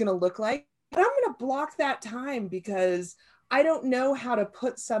know what it's going to look like, but I'm going to block that time because I don't know how to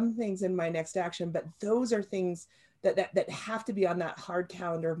put some things in my next action, but those are things that have to be on that hard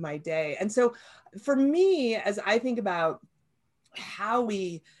calendar of my day. And so for me, as I think about how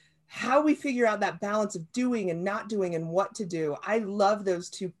we figure out that balance of doing and not doing and what to do, I love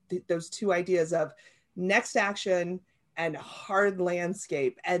those two ideas of next action and hard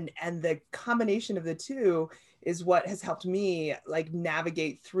landscape. And the combination of the two is what has helped me like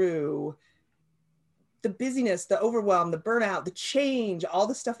navigate through the busyness, the overwhelm, the burnout, the change, all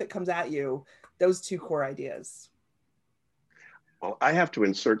the stuff that comes at you, those two core ideas. Well, I have to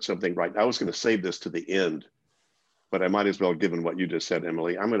insert something right now. I was going to save this to the end, but I might as well, given what you just said,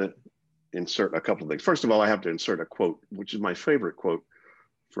 Emily. I'm going to insert a couple of things. First of all, I have to insert a quote, which is my favorite quote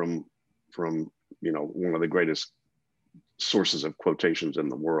from one of the greatest sources of quotations in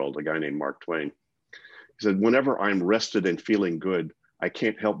the world, a guy named Mark Twain. He said, "Whenever I'm rested and feeling good, I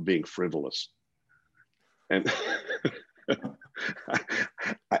can't help being frivolous." And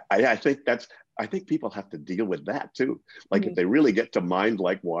I think people have to deal with that too. Like if they really get to mind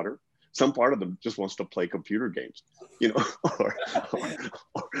like water, some part of them just wants to play computer games, or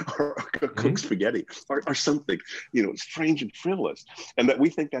cook spaghetti or something, strange and frivolous. And that we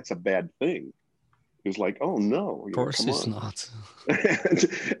think that's a bad thing. It's like, oh no. Of course it's not.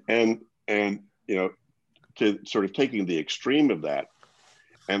 and to sort of taking the extreme of that,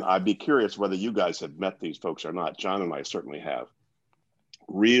 and I'd be curious whether you guys have met these folks or not. John and I certainly have.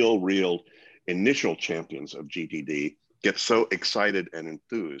 Real initial champions of GTD get so excited and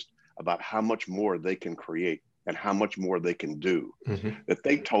enthused about how much more they can create and how much more they can do, that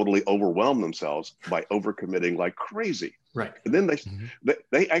they totally overwhelm themselves by overcommitting like crazy. Right. And then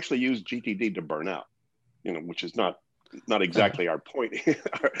they actually use GTD to burn out, which is not exactly our point.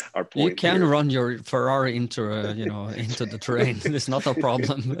 Our point. You can run your Ferrari into the terrain. It's not a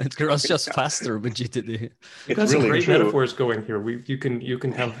problem. It runs just faster with GTD. You've got some great metaphors going here. You can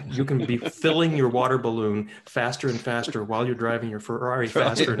be filling your water balloon faster and faster while you're driving your Ferrari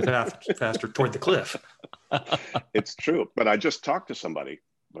faster and faster toward the cliff. It's true. But I just talked to somebody,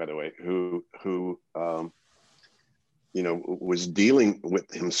 by the way, who was dealing with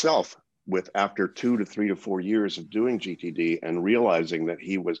himself after 2 to 3 to 4 years of doing GTD and realizing that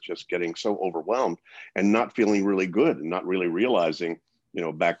he was just getting so overwhelmed and not feeling really good and not really realizing,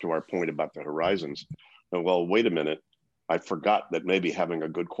 back to our point about the horizons. Well, wait a minute. I forgot that maybe having a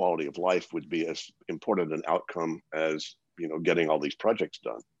good quality of life would be as important an outcome as, getting all these projects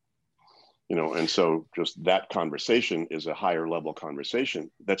done. And so just that conversation is a higher level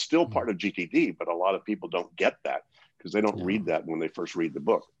conversation that's still part of GTD, but a lot of people don't get that, because they don't read that when they first read the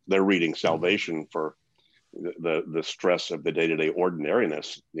book. They're reading salvation for the stress of the day-to-day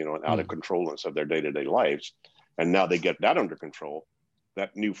ordinariness, and out of controlness of their day-to-day lives. And now they get that under control.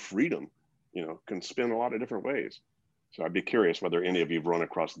 That new freedom, can spin a lot of different ways. So I'd be curious whether any of you have run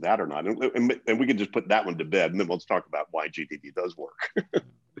across that or not. And we can just put that one to bed, and then let's talk about why GTD does work.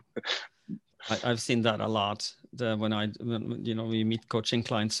 I've seen that a lot. When we meet coaching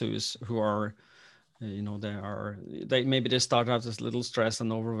clients who are, they start out as a little stressed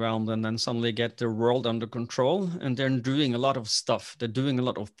and overwhelmed, and then suddenly get their world under control, and they're doing a lot of stuff. They're doing a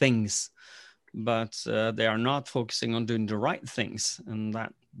lot of things, but they are not focusing on doing the right things, and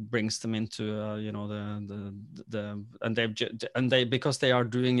that brings them into because they are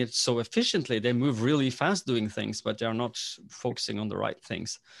doing it so efficiently, they move really fast doing things, but they are not focusing on the right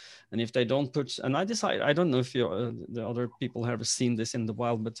things. And if they don't put, and I don't know if the other people have seen this in the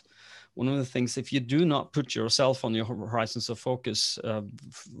wild, but one of the things, if you do not put yourself on your horizons of focus,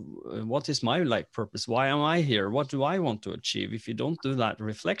 what is my life purpose? Why am I here? What do I want to achieve? If you don't do that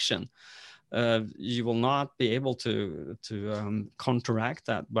reflection, you will not be able to counteract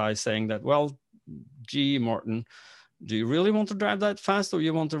that by saying that, well, gee, Morten, do you really want to drive that fast, or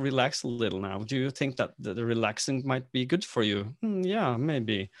you want to relax a little now? Do you think that the relaxing might be good for you? Yeah,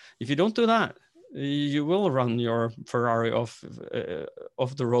 maybe. If you don't do that, you will run your Ferrari off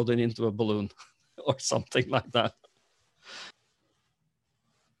the road and into a balloon or something like that.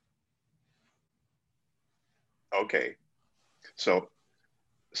 Okay, so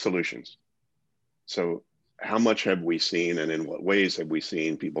solutions. So how much have we seen, and in what ways have we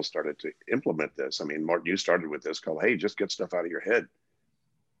seen people started to implement this? I mean, Morten, you started with this called, hey, just get stuff out of your head,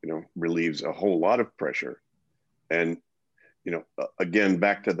 relieves a whole lot of pressure. And, again,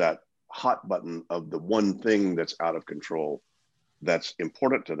 back to that hot button of the one thing that's out of control that's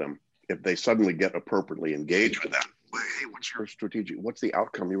important to them. If they suddenly get appropriately engaged with that, hey, what's your strategic, what's the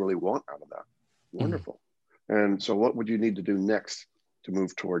outcome you really want out of that? Wonderful. And so what would you need to do next to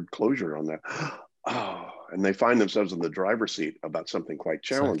move toward closure on that? Oh, and they find themselves in the driver's seat about something quite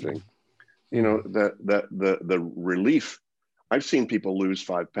challenging. Exactly. The relief. I've seen people lose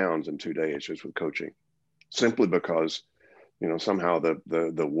 5 pounds in 2 days just with coaching, simply because, somehow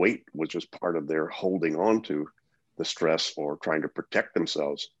the weight was just part of their holding on to the stress or trying to protect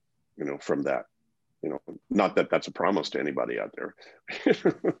themselves, from that. Not that that's a promise to anybody out there,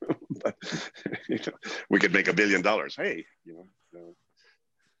 but we could make $1 billion. Hey,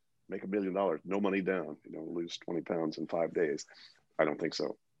 make $1 billion, no money down, lose 20 pounds in 5 days. I don't think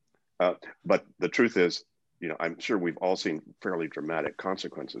so. But the truth is, I'm sure we've all seen fairly dramatic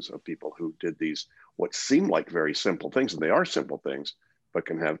consequences of people who did these, what seem like very simple things, and they are simple things, but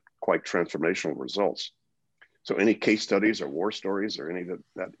can have quite transformational results. So any case studies or war stories or any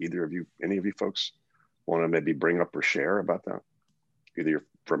that any of you folks want to maybe bring up or share about that, either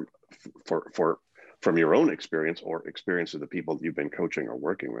from your own experience or experience of the people that you've been coaching or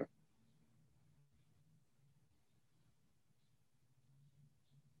working with?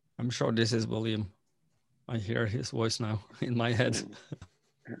 I'm sure this is William. I hear his voice now in my head.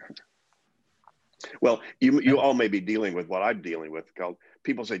 Well, you all may be dealing with what I'm dealing with.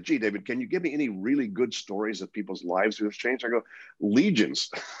 People say, gee, David, can you give me any really good stories of people's lives who have changed? I go, legions.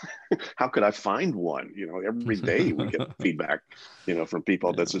 How could I find one? Every day we get feedback, from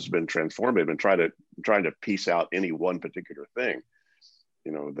people that's just been transformative, and trying to piece out any one particular thing,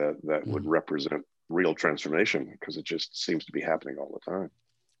 that would represent real transformation, because it just seems to be happening all the time.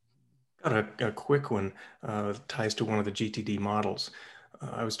 Got a quick one, ties to one of the GTD models.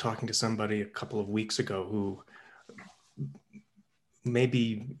 I was talking to somebody a couple of weeks ago who may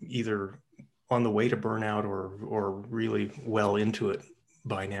be either on the way to burnout or really well into it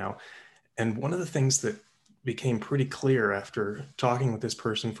by now. And one of the things that became pretty clear after talking with this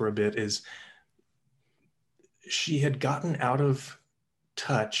person for a bit is she had gotten out of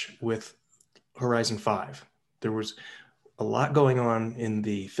touch with Horizon 5. There was a lot going on in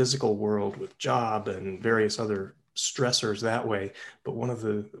the physical world with job and various other stressors that way. But one of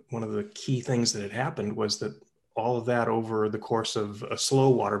the key things that had happened was that all of that over the course of a slow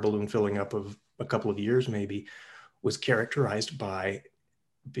water balloon filling up of a couple of years maybe was characterized by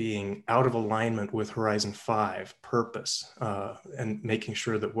being out of alignment with Horizon 5 purpose, and making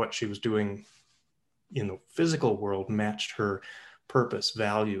sure that what she was doing in the physical world matched her purpose,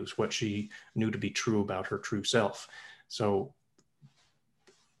 values, what she knew to be true about her true self. So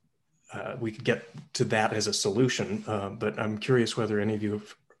we could get to that as a solution, but I'm curious whether any of you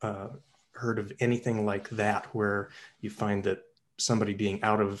have heard of anything like that, where you find that somebody being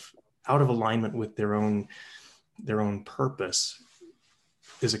out of alignment with their own purpose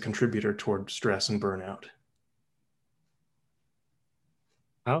is a contributor toward stress and burnout.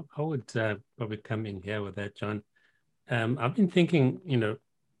 I would probably come in here with that, John. I've been thinking,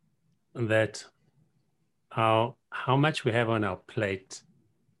 that how much we have on our plate,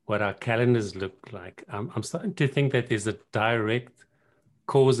 what our calendars look like. I'm starting to think that there's a direct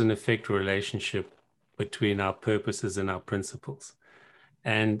cause and effect relationship between our purposes and our principles.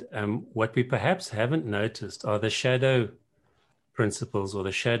 And what we perhaps haven't noticed are the shadow principles or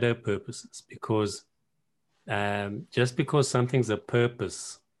the shadow purposes, because just because something's a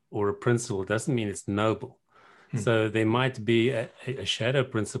purpose or a principle doesn't mean it's noble. So there might be a shadow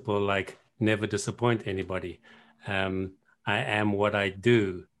principle like never disappoint anybody. I am what I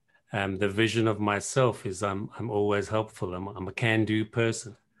do. The vision of myself is I'm always helpful. I'm a can-do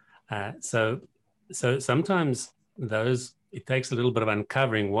person. So sometimes it takes a little bit of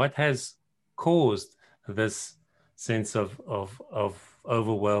uncovering what has caused this sense of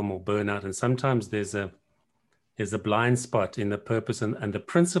overwhelm or burnout. And sometimes there's a blind spot in the purpose and the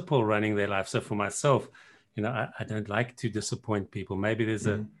principle running their life. So for myself, I don't like to disappoint people. Maybe there's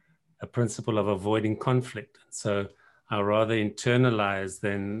a principle of avoiding conflict. So rather internalize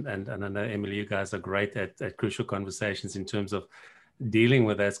than, and I know, Emily, you guys are great at crucial conversations in terms of dealing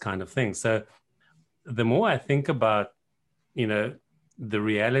with those kind of things. So the more I think about, the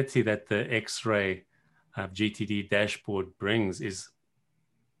reality that the X-ray GTD dashboard brings is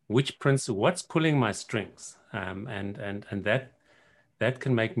what's pulling my strings, and that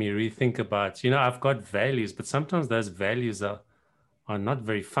can make me rethink about, I've got values, but sometimes those values are not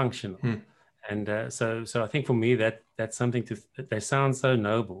very functional. And so I think for me that's something they sound so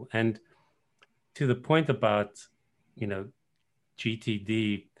noble. And to the point about,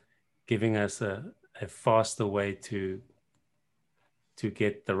 GTD giving us a faster way to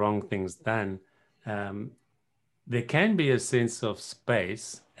get the wrong things done, there can be a sense of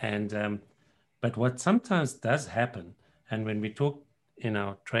space, and but what sometimes does happen, and when we talk in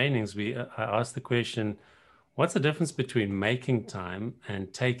our trainings, I ask the question, what's the difference between making time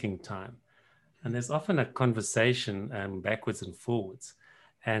and taking time? And there's often a conversation backwards and forwards,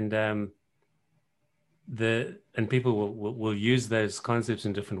 and people will use those concepts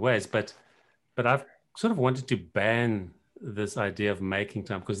in different ways. But I've sort of wanted to ban this idea of making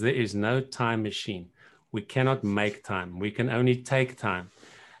time, because there is no time machine. We cannot make time. We can only take time.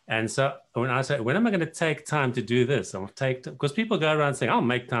 And so when I say, when am I going to take time to do this? Because people go around saying, I'll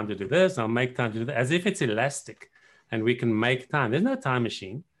make time to do this, I'll make time to do that, as if it's elastic and we can make time. There's no time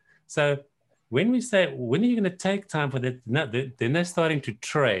machine. So when we say, when are you going to take time for that? No, then they're starting to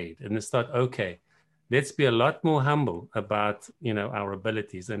trade, and they start, okay, let's be a lot more humble about, our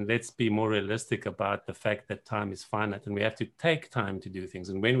abilities, and let's be more realistic about the fact that time is finite and we have to take time to do things.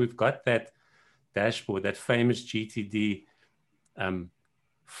 And when we've got that dashboard, that famous GTD,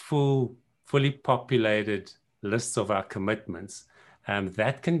 fully populated lists of our commitments,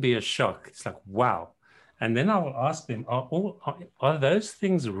 that can be a shock. It's like, wow. And then I will ask them, are those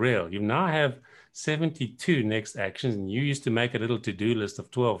things real? You now have 72 next actions, and you used to make a little to-do list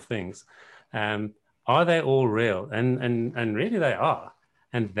of 12 things. Are they all real? And really they are.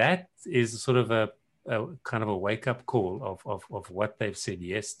 And that is sort of a kind of a wake-up call of what they've said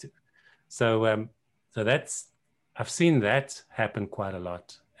yes to. So that's, I've seen that happen quite a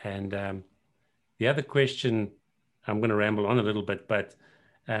lot. And the other question, I'm going to ramble on a little bit, but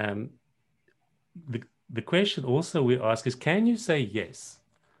the question also we ask is, can you say yes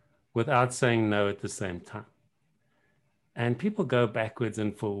without saying no at the same time? And people go backwards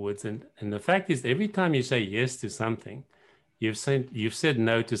and forwards. And the fact is, every time you say yes to something, you've said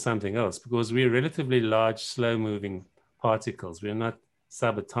no to something else, because we're relatively large, slow-moving particles. We're not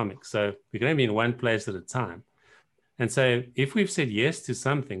subatomic. So we're going to be in one place at a time. And so if we've said yes to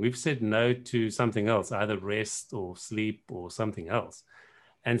something, we've said no to something else, either rest or sleep or something else.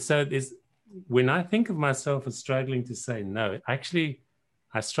 And so when I think of myself as struggling to say no, actually,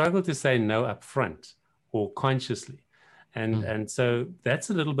 I struggle to say no up front or consciously. And so that's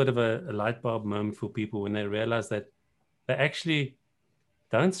a little bit of a light bulb moment for people when they realize that they actually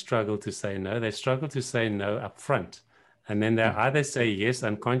don't struggle to say no. They struggle to say no up front. And then they either say yes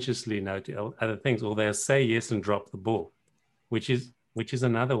unconsciously no to other things, or they'll say yes and drop the ball, which is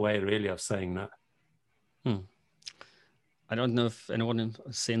another way really of saying no. I don't know if anyone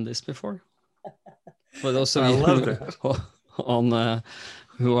has seen this before. For those of you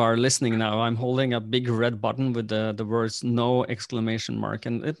who are listening now, I'm holding a big red button with the words "no!" exclamation mark,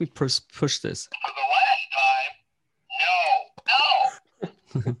 and let me push this. For the last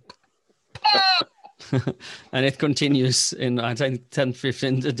time, no. And it continues in, I think, 10,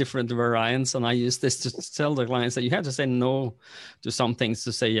 15 different variants. And I use this to tell the clients that you have to say no to some things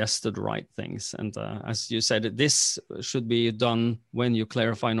to say yes to the right things. And as you said, this should be done when you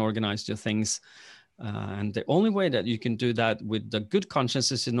clarify and organize your things. And the only way that you can do that with the good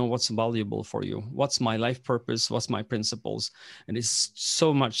conscience is to know what's valuable for you. What's my life purpose? What's my principles? And it's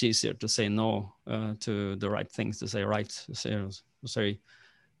so much easier to say no to the right things, to say right, say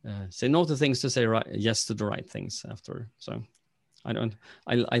no to things, to say yes to the right things after. So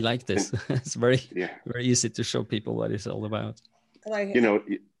I like this. It's very easy to show people what it's all about. Go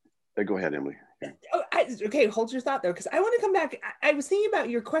ahead, Emily. Okay, hold your thought though, because I want to come back. I was thinking about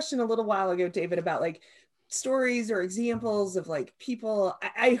your question a little while ago, David, about like stories or examples of like people.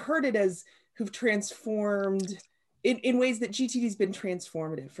 I heard it as who've transformed in ways that GTD has been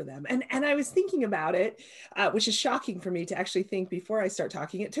transformative for them. And I was thinking about it, which is shocking for me to actually think before I start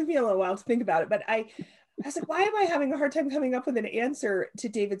talking. It took me a little while to think about it, but I was like, why am I having a hard time coming up with an answer to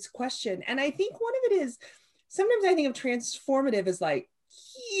David's question? And I think one of it is, sometimes I think of transformative as like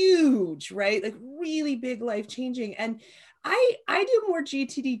huge, right? Like really big, life-changing. And I do more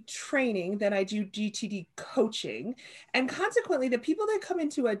GTD training than I do GTD coaching. And consequently, the people that come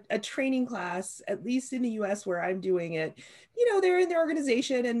into a training class, at least in the US where I'm doing it, they're in their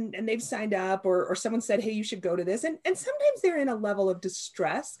organization and they've signed up, or someone said, hey, you should go to this. And sometimes they're in a level of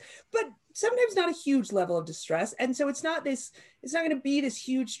distress, but sometimes not a huge level of distress. And so it's not going to be this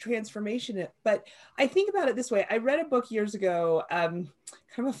huge transformation. But I think about it this way. I read a book years ago, kind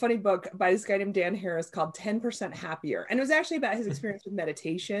of a funny book by this guy named Dan Harris called 10% Happier. And it was actually about his experience with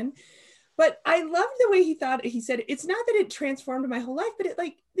meditation. But I loved the way he said, it's not that it transformed my whole life, but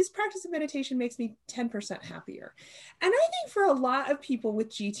this practice of meditation makes me 10% happier. And I think for a lot of people with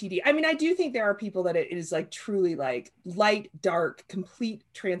GTD, I mean, I do think there are people that it is truly light, dark, complete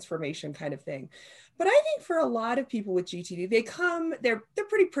transformation kind of thing. But I think for a lot of people with GTD, they're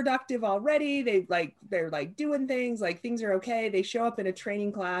pretty productive already. They're doing things, things are okay. They show up in a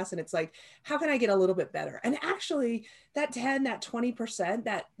training class and it's how can I get a little bit better? And actually that 10, that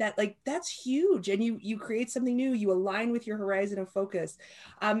 20%, that's huge. And you create something new, you align with your horizon of focus.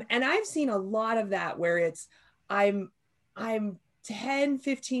 And I've seen a lot of that where I'm 10,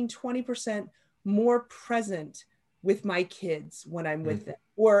 15, 20% more present with my kids when I'm with them,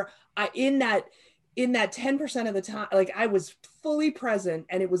 or in that 10% of the time, I was fully present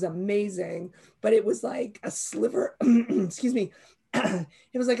and it was amazing, but it was like a sliver, excuse me.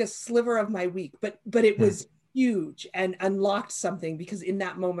 It was like a sliver of my week, but it was huge and unlocked something because in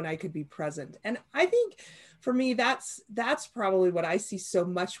that moment I could be present. And I think for me, that's probably what I see so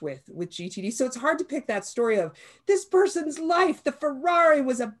much with GTD. So it's hard to pick that story of this person's life. The Ferrari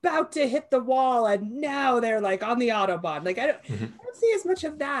was about to hit the wall and now they're on the Autobahn. I don't see as much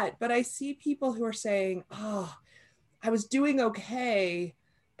of that, but I see people who are saying, oh, I was doing okay,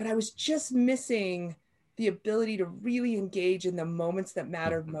 but I was just missing the ability to really engage in the moments that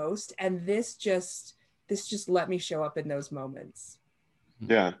mattered most. And this just let me show up in those moments.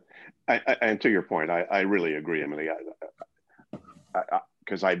 Yeah. And to your point, I really agree, Emily,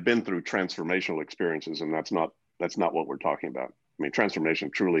 because I've been through transformational experiences, and that's not what we're talking about. I mean,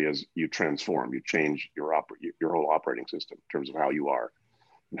 transformation truly is you transform, you change your whole operating system in terms of how you are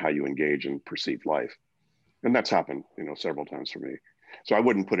and how you engage and perceive life. And that's happened, several times for me. So I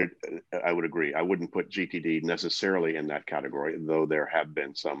would agree. I wouldn't put GTD necessarily in that category, though there have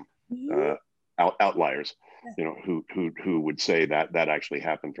been some outliers, who would say that actually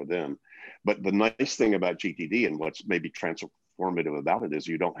happened for them. But the nice thing about GTD and what's maybe transformative about it is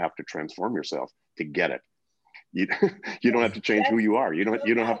you don't have to transform yourself to get it. You don't have to change who you are. You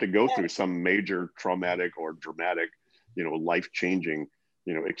don't have to go through some major traumatic or dramatic, life-changing,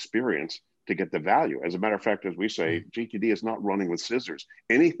 experience to get the value. As a matter of fact, as we say, GTD is not running with scissors.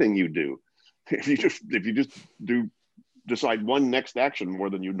 Anything you do, if you just decide one next action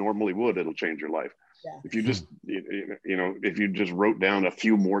more than you normally would, it'll change your life. Yeah. If you just, if you just wrote down a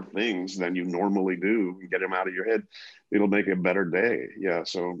few more things than you normally do and get them out of your head, it'll make a better day. Yeah.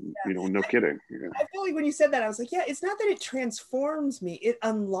 So, no kidding. Yeah. I feel like when you said that, I was like, yeah, it's not that it transforms me, it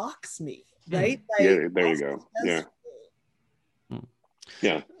unlocks me, right? Yeah, there you go. Yeah.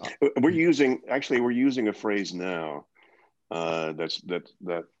 Yeah. We're using a phrase now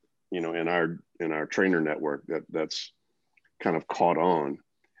that in our trainer network that's kind of caught on.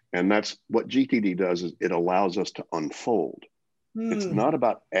 And that's what GTD does, is it allows us to unfold. It's not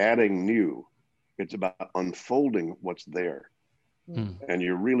about adding new, it's about unfolding what's there. And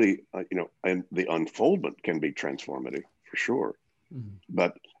you're really, and the unfoldment can be transformative for sure.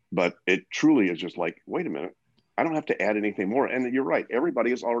 But it truly is just wait a minute, I don't have to add anything more. And you're right,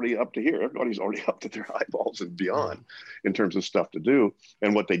 everybody is already up to here. Everybody's already up to their eyeballs and beyond in terms of stuff to do.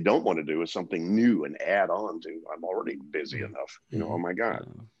 And what they don't want to do is something new and add on to, I'm already busy enough, oh my God.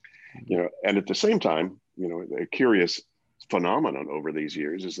 And at the same time, a curious phenomenon over these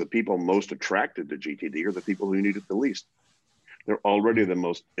years is that people most attracted to GTD are the people who need it the least. They're already the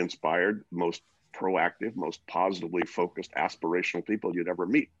most inspired, most proactive, most positively focused, aspirational people you'd ever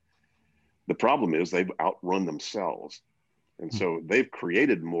meet. The problem is they've outrun themselves. And so they've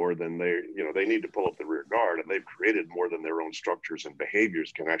created more than they need to pull up the rear guard, and they've created more than their own structures and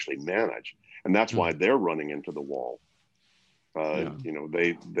behaviors can actually manage. And that's why they're running into the wall. They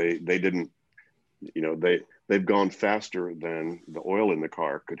didn't, they've gone faster than the oil in the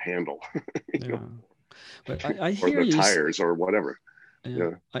car could handle, But I hear or the you tires or whatever.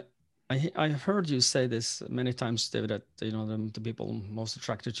 Yeah. I've heard you say this many times, David, that the people most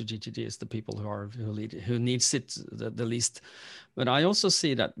attracted to GTD is the people who needs it the least. But I also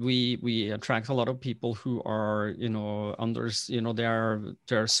see that we attract a lot of people who are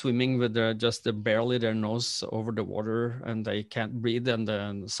they're swimming with just barely their nose over the water and they can't breathe, and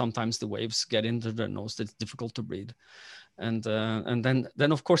then sometimes the waves get into their nose. It's difficult to breathe. And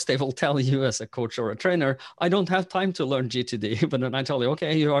then of course they will tell you as a coach or a trainer, I don't have time to learn GTD. But then I tell you,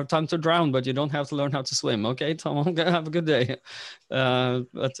 okay, you have time to drown, but you don't have to learn how to swim. Okay, Tom, have a good day.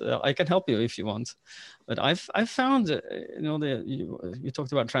 But I can help you if you want. But I've found, you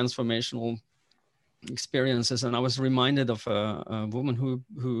talked about transformational experiences, and I was reminded of a woman who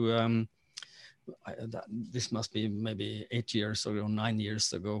this must be maybe 8 years ago, 9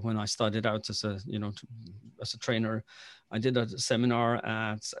 years ago, when I started out as a trainer. I did a seminar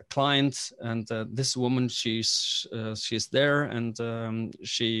at a client, and this woman, she's there, and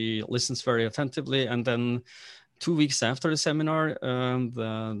she listens very attentively. And then 2 weeks after the seminar,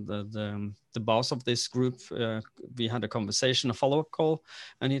 the boss of this group, we had a conversation, a follow-up call,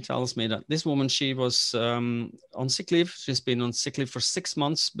 and he tells me that this woman, she was on sick leave. She's been on sick leave for 6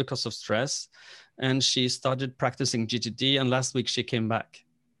 months because of stress, and she started practicing GTD, and last week she came back,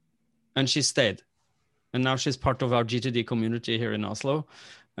 and she stayed. And now she's part of our GTD community here in Oslo,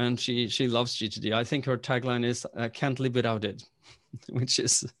 and she loves GTD. I think her tagline is, I can't live without it, which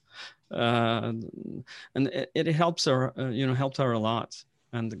is, and it helps her, helped her a lot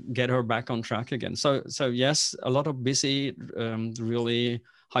and get her back on track again. So yes, a lot of busy, really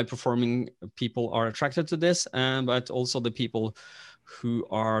high-performing people are attracted to this, but also the people who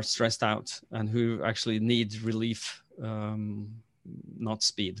are stressed out and who actually need relief, not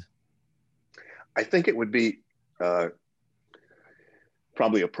speed. I think it would be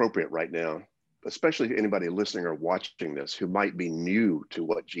probably appropriate right now, especially to anybody listening or watching this who might be new to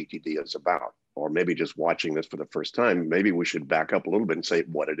what GTD is about, or maybe just watching this for the first time. Maybe we should back up a little bit and say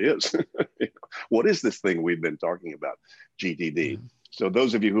what it is. What is this thing we've been talking about, GTD? Mm-hmm. So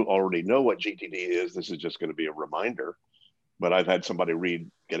those of you who already know what GTD is, this is just going to be a reminder. But I've had somebody read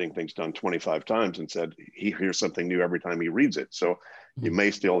Getting Things Done 25 times and said he hears something new every time he reads it. So you may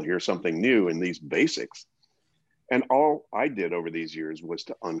still hear something new in these basics. And all I did over these years was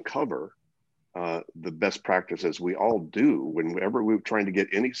to uncover the best practices we all do whenever we're trying to get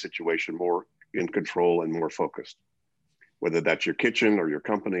any situation more in control and more focused, whether that's your kitchen or your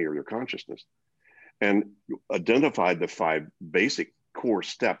company or your consciousness, and identify the 5 basic core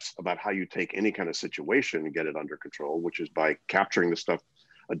steps about how you take any kind of situation and get it under control, which is by capturing the stuff,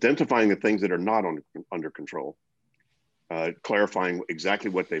 identifying the things that are not under control, clarifying exactly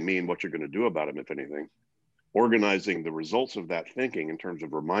what they mean, what you're going to do about them, if anything, organizing the results of that thinking in terms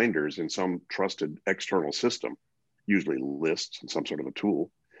of reminders in some trusted external system, usually lists and some sort of a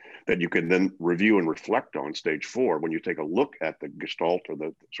tool that you can then review and reflect on stage 4 when you take a look at the gestalt, or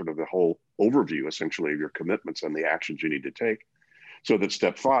the sort of the whole overview essentially of your commitments and the actions you need to take. So that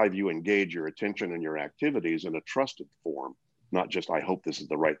step 5, you engage your attention and your activities in a trusted form, not just, I hope this is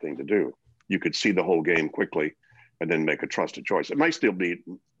the right thing to do. You could see the whole game quickly and then make a trusted choice. It might still be,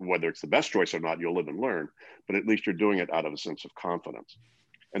 whether it's the best choice or not, you'll live and learn, but at least you're doing it out of a sense of confidence.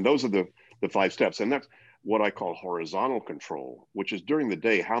 And those are the 5 steps. And that's what I call horizontal control, which is during the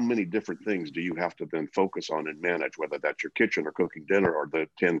day, how many different things do you have to then focus on and manage, whether that's your kitchen or cooking dinner or the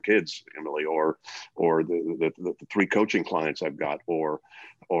 10 kids, Emily, or the 3 coaching clients I've got, or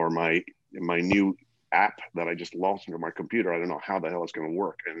my new app that I just launched into my computer. I don't know how the hell it's going to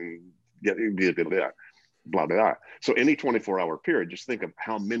work, and blah, blah, blah. So any 24-hour period, just think of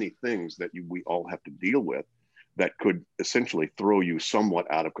how many things that we all have to deal with that could essentially throw you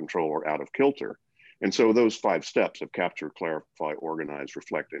somewhat out of control or out of kilter. And so those 5 steps of capture, clarify, organize,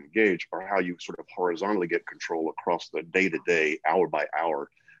 reflect, and engage are how you sort of horizontally get control across the day-to-day, hour-by-hour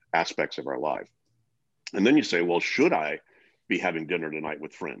aspects of our life. And then you say, well, should I be having dinner tonight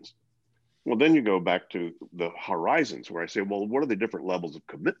with friends? Well, then you go back to the horizons, where I say, well, what are the different levels of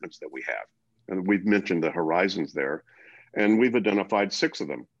commitments that we have? And we've mentioned the horizons there, and we've identified 6 of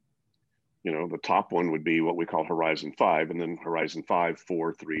them. You know, the top one would be what we call Horizon 5, and then Horizon 5,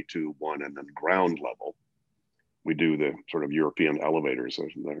 4, 3, 2, 1, and then ground level. We do the sort of European elevators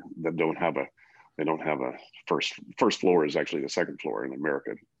that don't have a first floor is actually the second floor in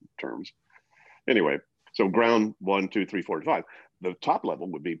American terms. Anyway, so ground 1, 2, 3, 4, 5. The top level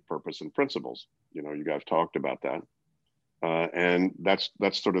would be purpose and principles. You know, you guys talked about that. And that's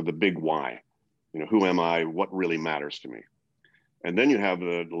sort of the big why. You know, who am I? What really matters to me? And then you have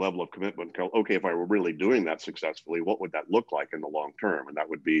the level of commitment. Okay, if I were really doing that successfully, what would that look like in the long term? And that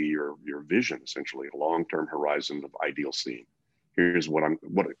would be your vision, essentially, a long-term horizon of ideal scene. Here's what I'm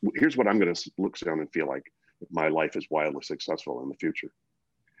going to look, sound, and feel like if my life is wildly successful in the future.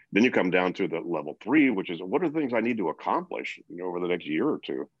 Then you come down to the level 3, which is what are the things I need to accomplish, you know, over the next year or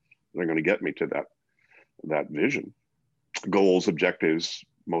two that are going to get me to that vision. Goals, objectives.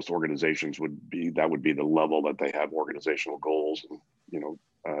 Most organizations would be the level that they have organizational goals and, you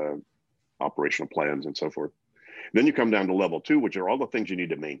know, operational plans and so forth. Then you come down to level 2, which are all the things you need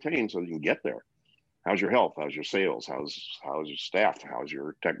to maintain so that you can get there. How's your health? How's your sales? How's your staff? How's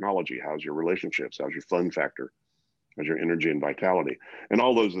your technology? How's your relationships? How's your fun factor? How's your energy and vitality? And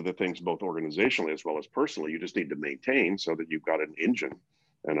all those are the things, both organizationally as well as personally, you just need to maintain so that you've got an engine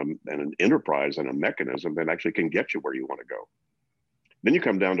and an enterprise and a mechanism that actually can get you where you want to go. Then you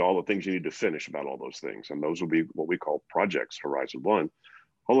come down to all the things you need to finish about all those things. And those will be what we call projects, Horizon 1.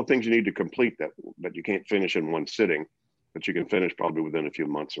 All the things you need to complete that you can't finish in one sitting, but you can finish probably within a few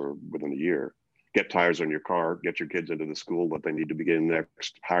months or within a year. Get tires on your car, get your kids into the school that they need to begin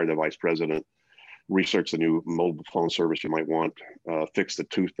next, hire the vice president, research the new mobile phone service you might want, fix the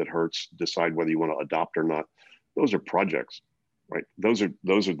tooth that hurts, decide whether you want to adopt or not. Those are projects, right? Those are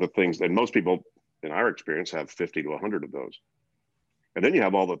the things that most people in our experience have 50 to 100 of those. And then you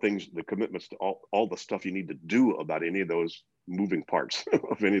have all the things, the commitments to all the stuff you need to do about any of those moving parts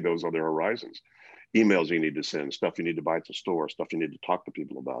of any of those other horizons. Emails you need to send, stuff you need to buy at the store, stuff you need to talk to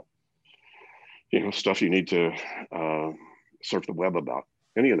people about, stuff you need to surf the web about,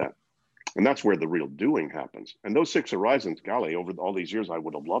 any of that. And that's where the real doing happens. And those 6 horizons, golly, over all these years, I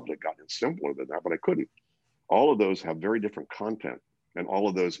would have loved it, gotten it simpler than that, but I couldn't. All of those have very different content, and all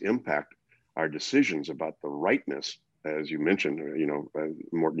of those impact our decisions about the rightness. As you mentioned,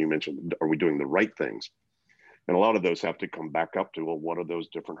 Morten, you mentioned, are we doing the right things? And a lot of those have to come back up to, well, what are those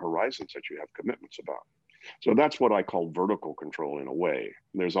different horizons that you have commitments about? So that's what I call vertical control in a way.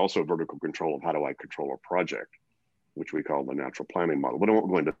 There's also vertical control of how do I control a project, which we call the natural planning model. But I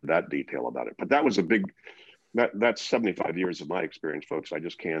won't go into that detail about it. But that was that's 75 years of my experience, folks. I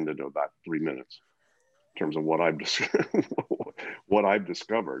just canned into about 3 minutes in terms of what I've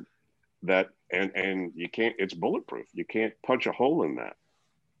discovered. That and you can't, it's bulletproof. You can't punch a hole in that.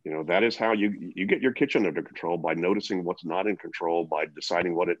 That is how you get your kitchen under control, by noticing what's not in control, by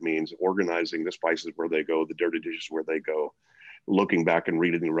deciding what it means, organizing the spices where they go, the dirty dishes where they go, looking back and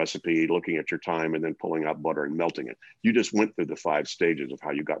reading the recipe, looking at your time, and then pulling out butter and melting it. You just went through the 5 stages of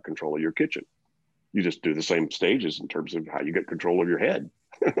how you got control of your kitchen. You just do the same stages in terms of how you get control of your head.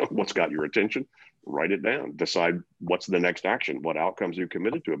 What's got your attention? Write it down. Decide what's the next action. What outcomes are you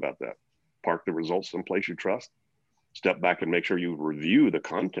committed to about that? Park the results someplace you trust. Step back and make sure you review the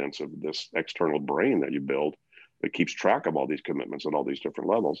contents of this external brain that you build that keeps track of all these commitments at all these different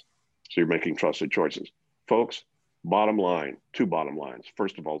levels. So you're making trusted choices. Folks, bottom line, 2 bottom lines.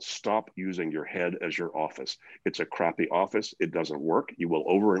 First of all, stop using your head as your office. It's a crappy office. It doesn't work. You will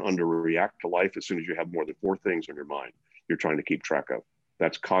over and under react to life as soon as you have more than 4 things on your mind you're trying to keep track of.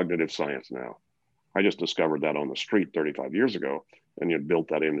 That's cognitive science now. I just discovered that on the street 35 years ago, and you built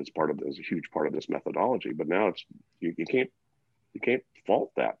that in as a huge part of this methodology. But now you can't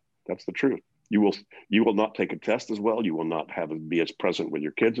fault that. That's the truth. You will not take a test as well. You will not be as present with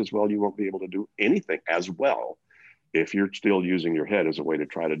your kids as well. You won't be able to do anything as well if you're still using your head as a way to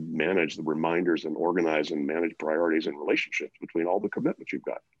try to manage the reminders and organize and manage priorities and relationships between all the commitments you've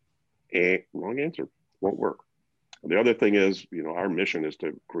got. Wrong answer. Won't work. The other thing is, our mission is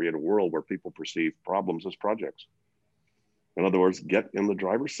to create a world where people perceive problems as projects. In other words, get in the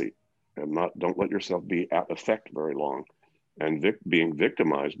driver's seat and don't let yourself be at effect very long and being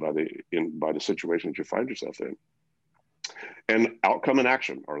victimized by the situations you find yourself in. And outcome and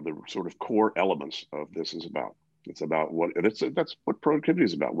action are the sort of core elements of this is about. It's about that's what productivity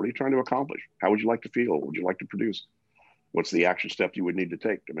is about. What are you trying to accomplish? How would you like to feel? What would you like to produce? What's the action step you would need to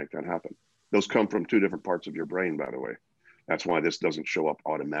take to make that happen? Those come from 2 different parts of your brain, by the way. That's why this doesn't show up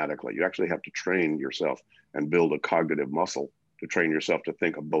automatically. You actually have to train yourself and build a cognitive muscle to train yourself to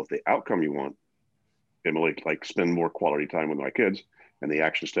think of both the outcome you want, Emily, like spend more quality time with my kids, and the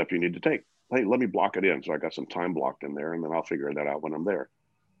action step you need to take. Hey, let me block it in. So I got some time blocked in there, and then I'll figure that out when I'm there.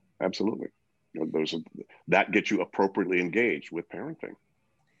 Absolutely. That gets you appropriately engaged with parenting.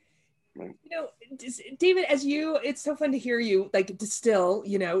 Right. David, it's so fun to hear you distill,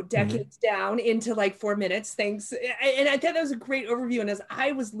 decades down into 4 minutes. Thanks. And I thought that was a great overview. And as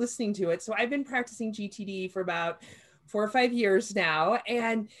I was listening to it, so I've been practicing GTD for about 4 or 5 years now.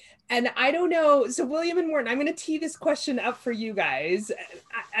 And I don't know. So William and Morten, I'm going to tee this question up for you guys.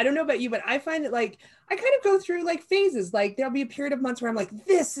 I don't know about you, but I find that I kind of go through phases. There'll be a period of months where I'm like,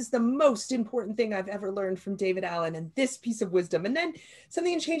 this is the most important thing I've ever learned from David Allen and this piece of wisdom. And then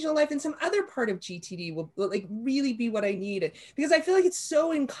something can change in life and some other part of GTD will really be what I need. Because I feel like it's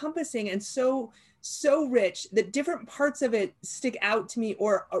so encompassing and so rich that different parts of it stick out to me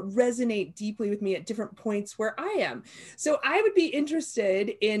or resonate deeply with me at different points where I am. So I would be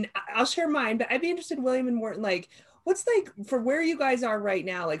interested in, I'll share mine, but I'd be interested in William and Morten, what's like for where you guys are right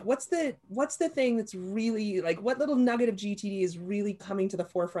now, like what's the thing that's really like, what little nugget of GTD is really coming to the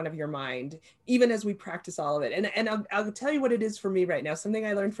forefront of your mind, even as we practice all of it? And I'll tell you what it is for me right now, something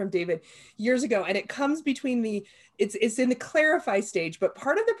I learned from David years ago, and it comes between it's in the clarify stage. But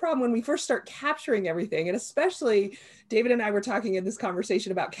part of the problem when we first start capturing everything, and especially David and I were talking in this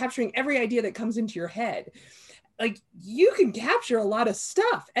conversation about capturing every idea that comes into your head, like you can capture a lot of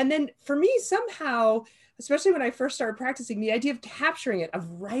stuff. And then for me, somehow, especially when I first started practicing, the idea of capturing it,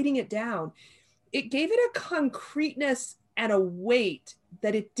 of writing it down, it gave it a concreteness and a weight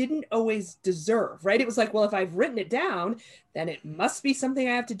that it didn't always deserve, right? It was like, well, if I've written it down, then it must be something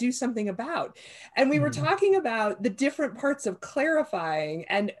I have to do something about. And we were talking about the different parts of clarifying,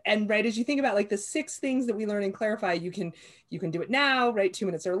 and right, as you think about like the 6 things that we learn in clarify, you can do it now, right? 2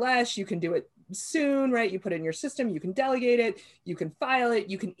 minutes or less, you can do it soon, right? You put it in your system, you can delegate it, you can file it,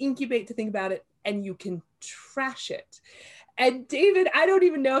 you can incubate to think about it, and you can trash it. And David, I don't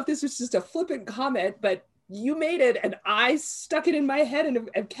even know if this was just a flippant comment, but you made it and I stuck it in my head and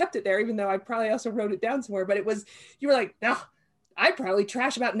have kept it there, even though I probably also wrote it down somewhere. But it was, you were like, no, I probably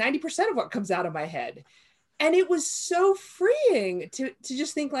trash about 90% of what comes out of my head. And it was so freeing to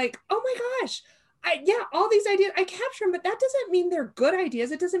just think like, oh my gosh, all these ideas, I capture them, but that doesn't mean they're good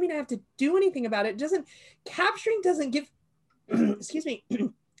ideas. It doesn't mean I have to do anything about it. Capturing doesn't give, excuse me,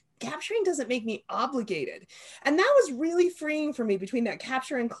 capturing doesn't make me obligated. And that was really freeing for me, between that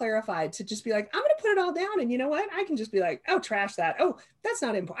capture and clarify, to just be like, I'm going to put it all down. And you know what? I can just be like, oh, trash that. Oh, that's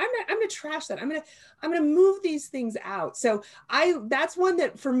not important. I'm going to trash that. I'm going to move these things out. So that's one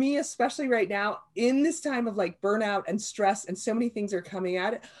that for me, especially right now in this time of like burnout and stress and so many things are coming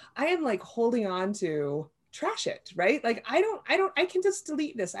at it, I am like holding on to trash it, right? Like I can just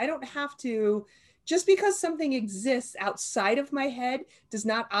delete this. I don't have to. Just because something exists outside of my head does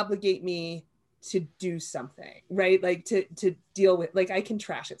not obligate me to do something, right? Like to deal with, like I can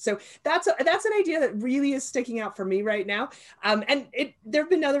trash it. So that's an idea that really is sticking out for me right now. And there have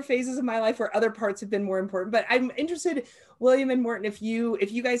been other phases of my life where other parts have been more important, but I'm interested, William and Morten, if you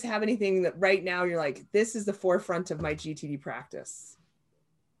guys have anything that right now you're like, this is the forefront of my GTD practice.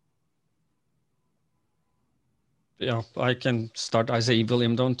 Yeah, I can start. I say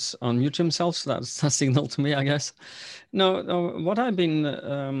William don't unmute himself, so that's a signal to me, I guess. No, what I've been,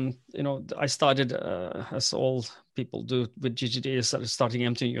 I started, as all people do with GTD, is starting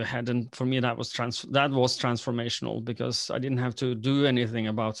emptying your head. And for me, that was transformational, because I didn't have to do anything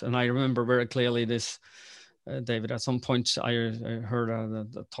about it. And I remember very clearly this, David, at some point I heard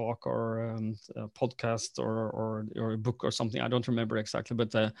a talk or a podcast or a book or something. I don't remember exactly,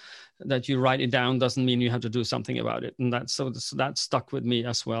 but that you write it down doesn't mean you have to do something about it. And so that stuck with me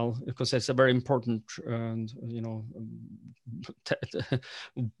as well, because it's a very important,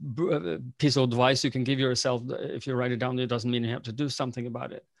 piece of advice you can give yourself. If you write it down, it doesn't mean you have to do something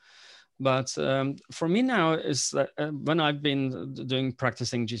about it. But for me now is that when I've been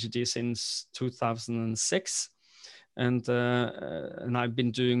practicing GTD since 2006, and I've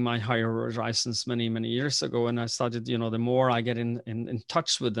been doing my higher horizons many years ago, and I started, the more I get in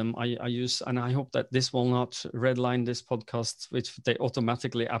touch with them, I use, and I hope that this will not redline this podcast, which they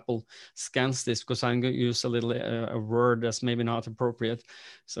automatically, Apple scans this, because I'm going to use a word that's maybe not appropriate,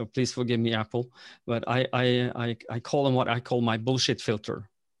 so please forgive me, Apple. But I call them what I call my bullshit filter.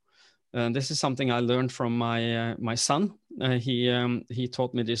 This is something I learned from my son. He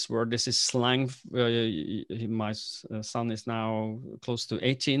taught me this word. This is slang. My son is now close to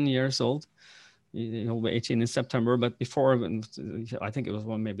 18 years old. He'll be 18 in September. But before, I think it was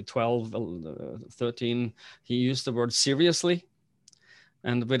maybe 12, 13, he used the word seriously,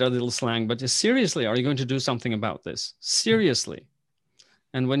 and with a little slang. But seriously, are you going to do something about this? Seriously.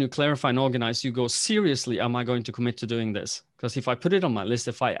 And when you clarify and organize, you go, seriously, am I going to commit to doing this? Because if I put it on my list,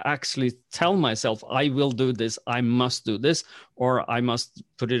 if I actually tell myself, I will do this, I must do this, or I must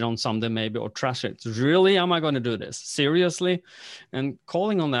put it on Sunday maybe, or trash it. Really, am I going to do this? Seriously? And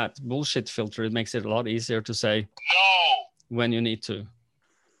calling on that bullshit filter, it makes it a lot easier to say no when you need to.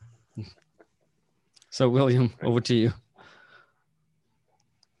 So William, over to you.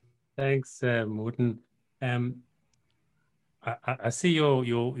 Thanks, Morten. I see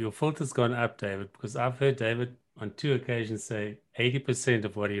your filter's gone up, David, because I've heard David on 2 occasions say 80%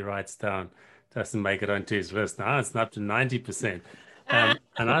 of what he writes down doesn't make it onto his list. Now it's up to 90%. And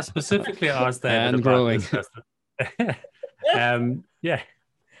I specifically asked David about growing. This. Yeah.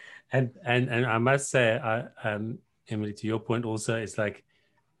 And I must say, Emily, to your point also, it's like,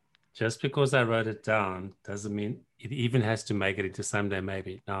 just because I wrote it down doesn't mean it even has to make it into someday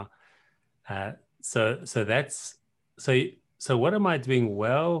maybe. Now, so what am I doing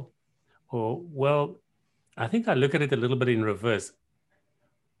well? Or, well, I think I look at it a little bit in reverse.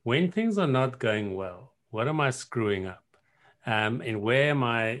 When things are not going well, what am I screwing up? And where am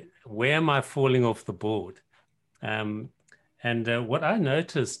I falling off the board? And what I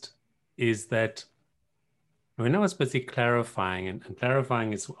noticed is that when I was busy clarifying, and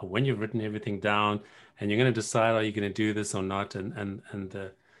clarifying is when you've written everything down and you're going to decide, are you going to do this or not? And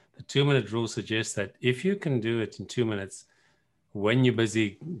the 2-minute rule suggests that if you can do it in 2 minutes, when you're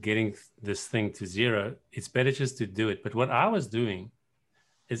busy getting this thing to zero, it's better just to do it. But what I was doing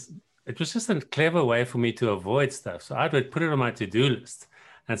is, it was just a clever way for me to avoid stuff. So I would put it on my to-do list.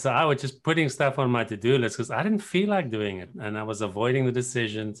 And so I was just putting stuff on my to-do list because I didn't feel like doing it. And I was avoiding the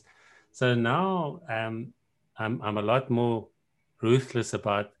decisions. So now I'm a lot more ruthless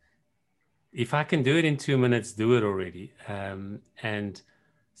about, if I can do it in 2 minutes, do it already. And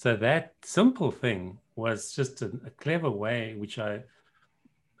so that simple thing was just a clever way, which I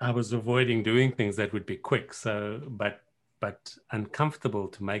was avoiding doing things that would be quick. So, but uncomfortable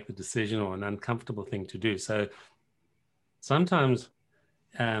to make the decision, or an uncomfortable thing to do. So sometimes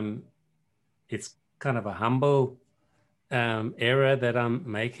it's kind of a humble error that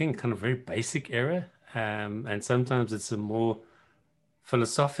I'm making, kind of very basic error. And sometimes it's a more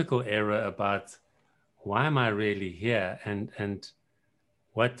philosophical error about, why am I really here? And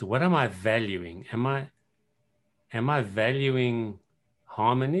what am I valuing? Am I valuing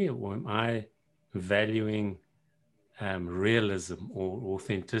harmony, or am I valuing realism or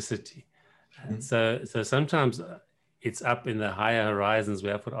authenticity? And so sometimes it's up in the higher horizons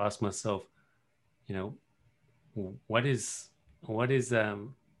where I have to ask myself, what is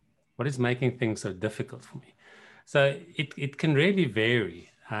making things so difficult for me? So it can really vary.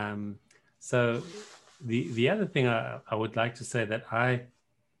 So the other thing I would like to say, that I've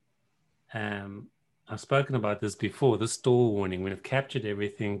spoken about this before, the stall warning, when I've captured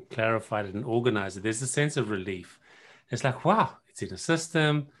everything, clarified it, and organized it, there's a sense of relief. It's like, wow, it's in a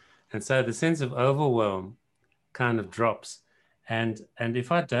system. And so the sense of overwhelm kind of drops. And if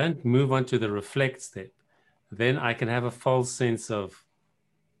I don't move on to the reflect step, then I can have a false sense of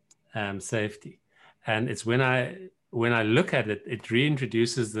safety. And it's when I look at it, it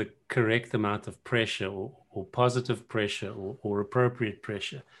reintroduces the correct amount of pressure, or positive pressure, or appropriate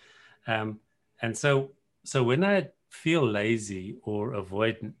pressure. And so when I feel lazy or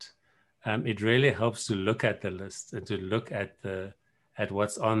avoidant, it really helps to look at the list and to look at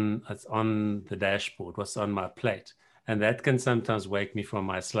what's on the dashboard, what's on my plate. And that can sometimes wake me from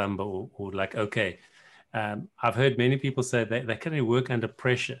my slumber, or like, okay, I've heard many people say they can only work under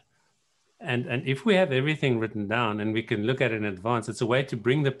pressure. And if we have everything written down and we can look at it in advance, it's a way to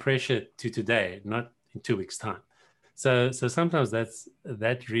bring the pressure to today, not in 2 weeks' time. So sometimes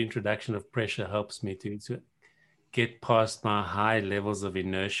that reintroduction of pressure helps me to get past my high levels of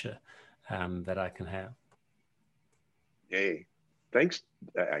inertia that I can have. Hey, thanks,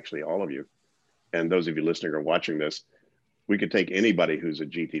 actually, all of you. And those of you listening or watching this, we could take anybody who's a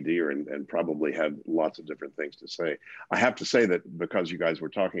GTDer and probably have lots of different things to say. I have to say that because you guys were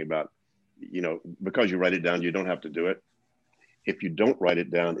talking about, because you write it down, you don't have to do it. If you don't write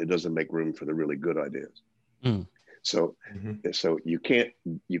it down, it doesn't make room for the really good ideas. So you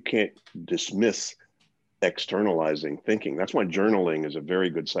can't dismiss externalizing thinking. That's why journaling is a very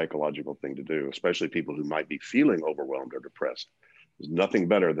good psychological thing to do, especially people who might be feeling overwhelmed or depressed. There's nothing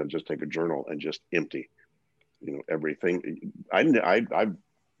better than just take a journal and just empty, everything. I've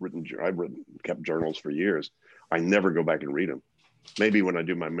kept journals for years. I never go back and read them. Maybe when I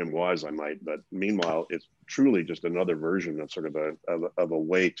do my memoirs, I might, but meanwhile, it's truly just another version of sort of a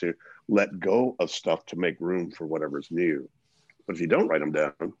way to let go of stuff to make room for whatever's new. But if you don't write them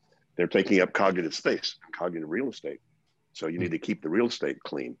down, they're taking up cognitive space, cognitive real estate. So you need to keep the real estate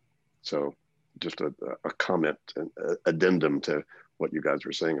clean. So just a comment, an addendum to what you guys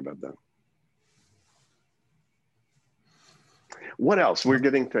were saying about that. What else? We're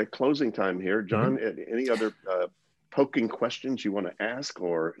getting to closing time here. John, any other poking questions you want to ask,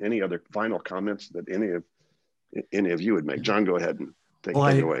 or any other final comments that any of you would make? John, go ahead and take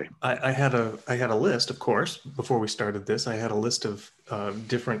it away. I had a list, of course, before we started this. I had a list of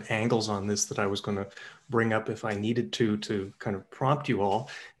different angles on this that I was going to bring up if I needed to kind of prompt you all.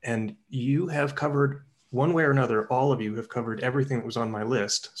 And you have covered, one way or another, all of you have covered everything that was on my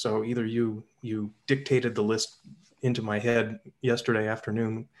list. So either you dictated the list into my head yesterday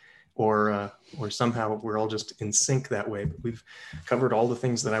afternoon, or somehow we're all just in sync that way. But we've covered all the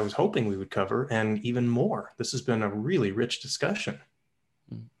things that I was hoping we would cover, and even more. This has been a really rich discussion.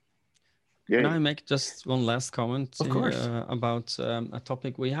 Can I make just one last comment Of course. About a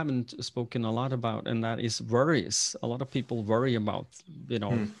topic we haven't spoken a lot about, and that is worries. A lot of people worry about,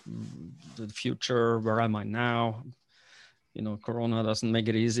 the future. Where am I now? Corona doesn't make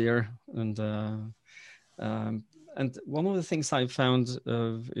it easier, and one of the things I found,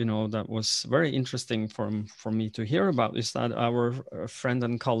 that was very interesting for me to hear about is that our friend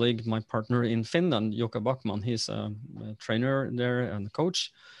and colleague, my partner in Finland, Jukka Backman, he's a trainer there and a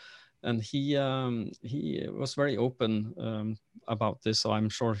coach. And he was very open about this, so I'm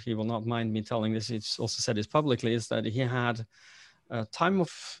sure he will not mind me telling this. He's also said this publicly, is that he had a time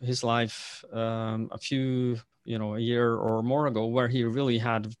of his life a year or more ago where he really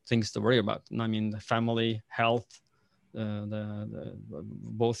had things to worry about. And I mean, the family health,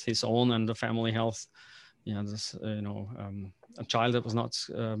 both his own and the family health. This a child that was not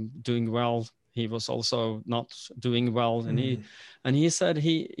doing well. He was also not doing well, and he said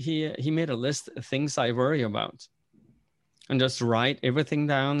he made a list of things I worry about, and just write everything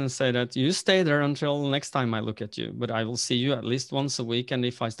down and say that you stay there until next time I look at you, but I will see you at least once a week, and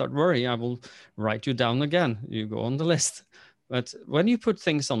if I start worrying, I will write you down again. You go on the list. But when you put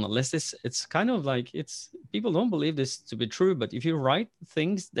things on the list, it's kind of like, people don't believe this to be true, but if you write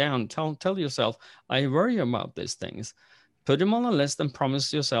things down, tell yourself, I worry about these things. Put them on a list and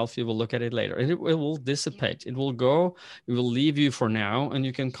promise yourself you will look at it later. It will dissipate. It will go. It will leave you for now, and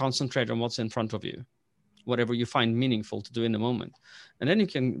you can concentrate on what's in front of you, whatever you find meaningful to do in the moment. And then you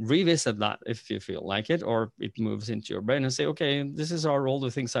can revisit that if you feel like it, or it moves into your brain and say, okay, this are all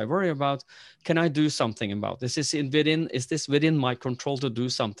the things I worry about. Can I do something about this? Is this within my control to do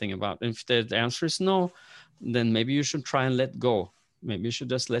something about? And if the answer is no, then maybe you should try and let go. Maybe you should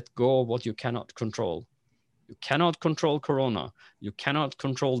just let go of what you cannot control. You cannot control Corona. You cannot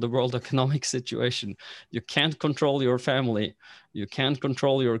control the world economic situation. You can't control your family. You can't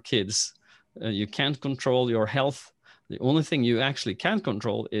control your kids. You can't control your health. The only thing you actually can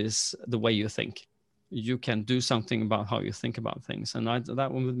control is the way you think. You can do something about how you think about things. And that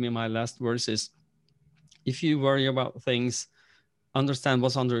one would be my last words is, if you worry about things, understand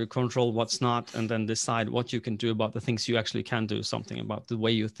what's under your control, what's not, and then decide what you can do about the things you actually can do something about, the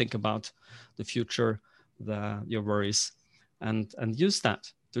way you think about the future, your worries, and use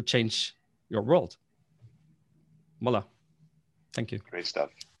that to change your world. Voila. Thank you. Great stuff.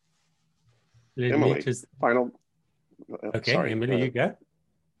 Emily, final. Okay, sorry, Emily, you go.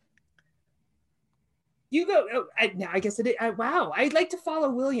 You go. Oh, I guess it is. Wow, I'd like to follow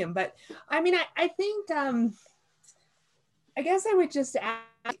William, but I mean, I think I guess I would just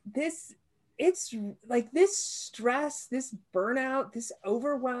add this. It's like this stress, this burnout, this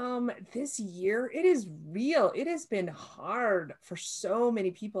overwhelm this year, it is real. It has been hard for so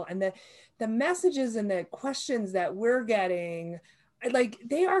many people. And the messages and the questions that we're getting, like,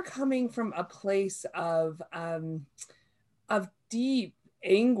 they are coming from a place of deep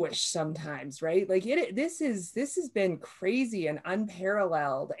anguish sometimes, right? Like this has been crazy and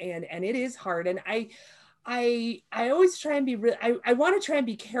unparalleled, and it is hard. And I always try and be real. I want to try and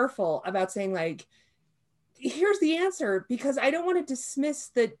be careful about saying, like, here's the answer, because I don't want to dismiss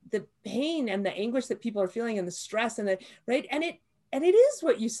the pain and the anguish that people are feeling and the stress and right. And it is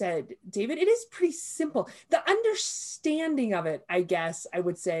what you said, David. It is pretty simple. The understanding of it, I guess I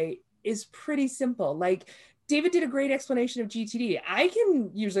would say, is pretty simple. Like, David did a great explanation of GTD. I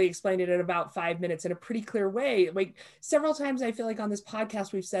can usually explain it in about 5 minutes in a pretty clear way. Like, several times I feel like on this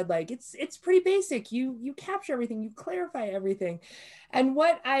podcast, we've said, like, it's pretty basic. You capture everything, you clarify everything. And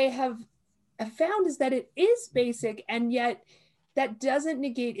what I have found is that it is basic, and yet that doesn't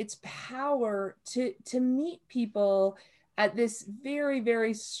negate its power to meet people at this very,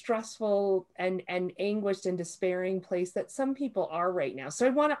 very stressful and anguished and despairing place that some people are right now. So I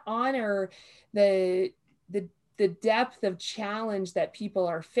want to honor the depth of challenge that people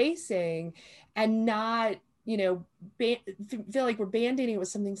are facing, and not, feel like we're band-aiding it with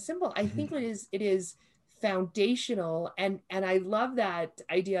something simple. I think it is foundational. And I love that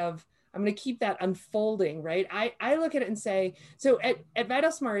idea of, I'm going to keep that unfolding, right? I look at it and say, so at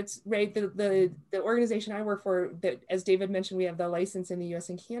Vital Smarts, right, the organization I work for, that, as David mentioned, we have the license in the US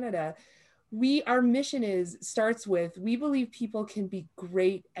and Canada. Our mission starts with, we believe people can be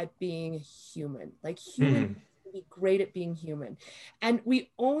great at being human, like human can be great at being human. And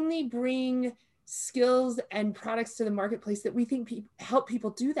we only bring skills and products to the marketplace that we think help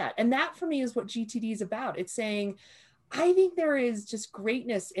people do that. And that, for me, is what GTD is about. It's saying, I think there is just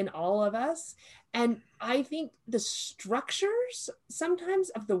greatness in all of us. And I think the structures sometimes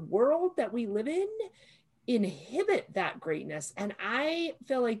of the world that we live in inhibit that greatness. And I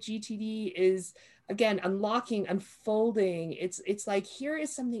feel like GTD is, again, unlocking, unfolding. It's like, here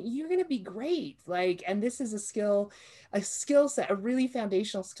is something, you're going to be great. Like, and this is a skill set, a really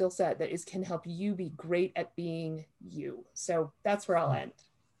foundational skill set that can help you be great at being you. So that's where I'll end.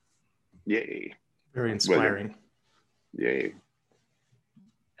 Yay. Very inspiring. Yay.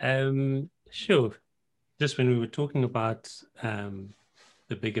 Sure. Just when we were talking about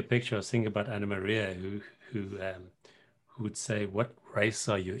the bigger picture, I was thinking about Anna Maria, who would say, "What race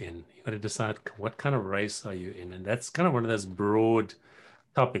are you in? You got to decide what kind of race are you in," and that's kind of one of those broad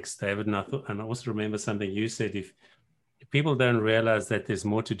topics, David. And I also remember something you said: if people don't realize that there's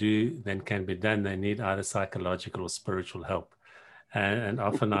more to do than can be done, they need either psychological or spiritual help. And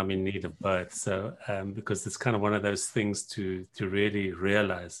often I'm in need of both. So because it's kind of one of those things to really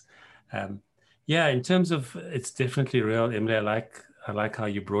realize. Yeah, in terms of, it's definitely real, Emily. I like how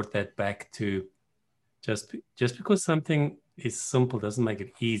you brought that back to just because something is simple doesn't make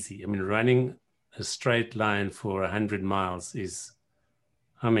it easy. I mean, running a straight line for 100 miles is,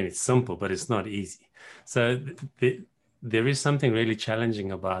 I mean, it's simple, but it's not easy. So there is something really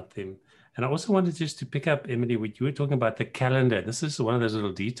challenging about them. And I also wanted just to pick up, Emily, what you were talking about, the calendar. This is one of those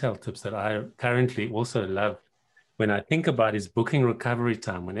little detail tips that I currently also love when I think about is booking recovery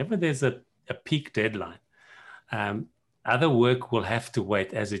time. Whenever there's a peak deadline, other work will have to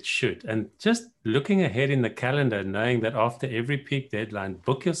wait, as it should. And just looking ahead in the calendar, knowing that after every peak deadline,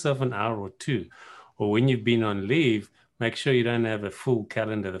 book yourself an hour or two. Or when you've been on leave, make sure you don't have a full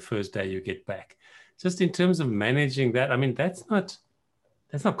calendar the first day you get back. Just in terms of managing that, I mean, that's not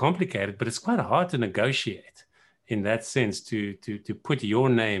complicated, but it's quite hard to negotiate in that sense, to put your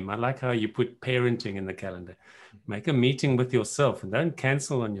name. I like how you put parenting in the calendar. Make a meeting with yourself and don't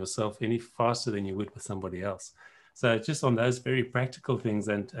cancel on yourself any faster than you would with somebody else. So just on those very practical things.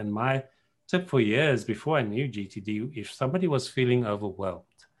 And my tip for years before I knew GTD, if somebody was feeling overwhelmed,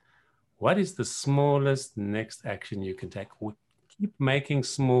 what is the smallest next action you can take? Keep making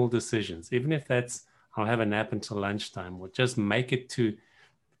small decisions, even if that's, I'll have a nap until lunchtime, or just make it to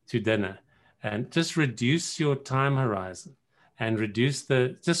dinner, and just reduce your time horizon and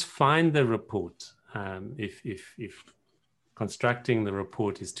just find the report. If constructing the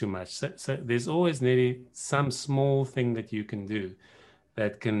report is too much. So there's always nearly some small thing that you can do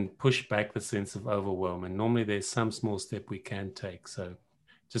that can push back the sense of overwhelm. And normally there's some small step we can take. So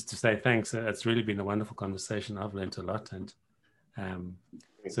just to say thanks, it's really been a wonderful conversation. I've learned a lot, and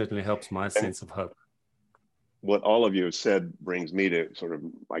certainly helps my sense of hope. What all of you have said brings me to sort of,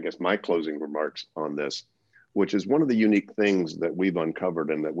 I guess, my closing remarks on this, which is one of the unique things that we've uncovered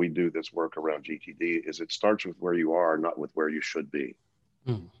and that we do this work around GTD is it starts with where you are, not with where you should be.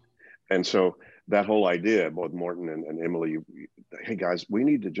 Mm. And so that whole idea, both Morten and Emily, hey guys, we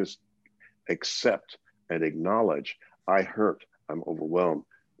need to just accept and acknowledge, I hurt, I'm overwhelmed.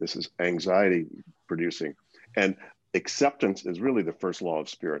 This is anxiety producing. And acceptance is really the first law of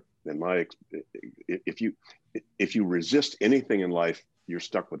spirit. And if you resist anything in life, you're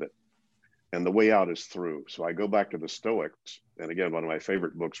stuck with it. And the way out is through. So I go back to the Stoics. And again, one of my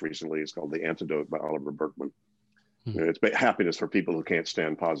favorite books recently is called The Antidote by Oliver Burkeman. Mm-hmm. It's happiness for people who can't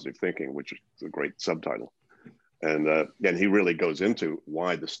stand positive thinking, which is a great subtitle. And he really goes into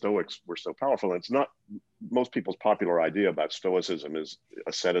why the Stoics were so powerful. And it's not most people's popular idea about Stoicism is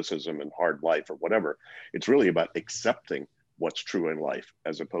asceticism and hard life or whatever. It's really about accepting what's true in life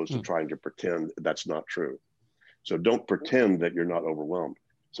as opposed to trying to pretend that's not true. So don't pretend that you're not overwhelmed.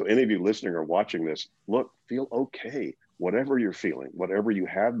 So any of you listening or watching this, look, feel okay. Whatever you're feeling, whatever you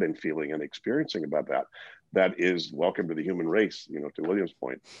have been feeling and experiencing about that is welcome to the human race, to William's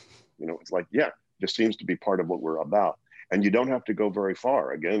point. It's like, yeah, this seems to be part of what we're about. And you don't have to go very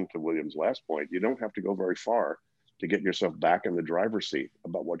far. Again, to William's last point, you don't have to go very far to get yourself back in the driver's seat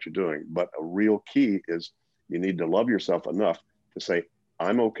about what you're doing. But a real key is you need to love yourself enough to say,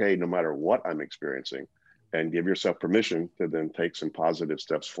 I'm okay no matter what I'm experiencing, and give yourself permission to then take some positive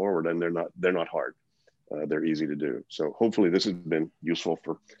steps forward. And they're not hard. They're easy to do. So hopefully this has been useful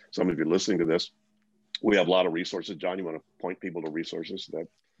for some of you listening to this. We have a lot of resources. John, you want to point people to resources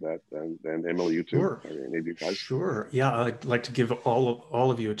and Emily, you too? Sure. Any of you guys? Sure. Yeah, I'd like to give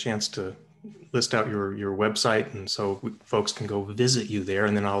all of you a chance to list out your website, and so folks can go visit you there,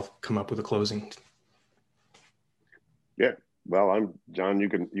 and then I'll come up with a closing. Yeah. Well, I'm John. You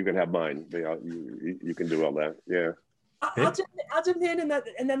can have mine. You can do all that. Yeah. I'll jump in and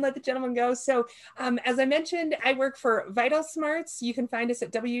then let the gentleman go. So as I mentioned, I work for Vital Smarts. You can find us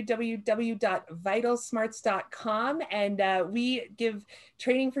at www.vitalsmarts.com, and we give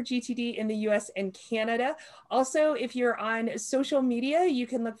training for GTD in the US and Canada. Also, if you're on social media, you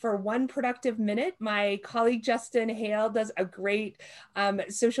can look for One Productive Minute. My colleague Justin Hale does a great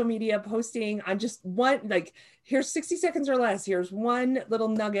social media posting on just one, like, here's 60 seconds or less, here's one little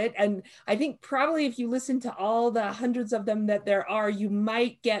nugget. And I think probably if you listen to all the hundreds of them that there are, you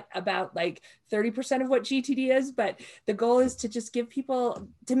might get about like 30% of what GTD is, but the goal is to just give people,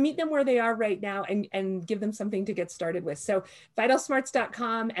 to meet them where they are right now and give them something to get started with. So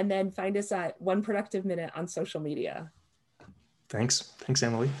vitalsmarts.com, and then find us at One Productive Minute on social media. Thanks,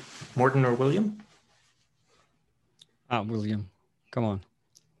 Emily. Morten or William? William, come on,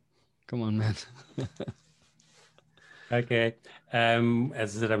 man. Okay.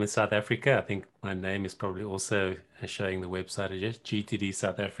 As I said, I'm in South Africa. I think my name is probably also showing the website address,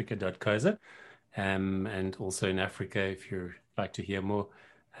 gtdsouthafrica.co.za. And also in Africa, if you'd like to hear more,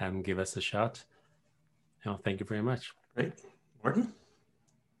 give us a shout. Thank you very much. Great. Morten?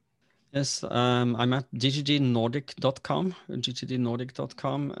 Yes, I'm at gtdnordic.com,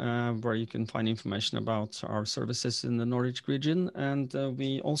 where you can find information about our services in the Nordic region. And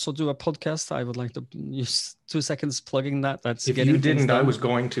we also do a podcast. I would like to use 2 seconds plugging that. That's if you didn't, I was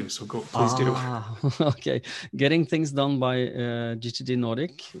going to, so go, please do. Okay, Getting Things Done by GTD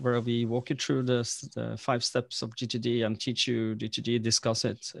Nordic, where we walk you through the 5 steps of GTD and teach you GTD, discuss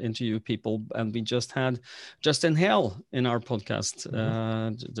it, interview people. And we just had Justin Hale in our podcast.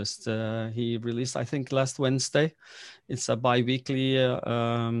 He released, I think, last Wednesday. It's a bi-weekly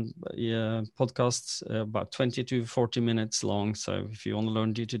podcast, about 20 to 40 minutes long. So if you want to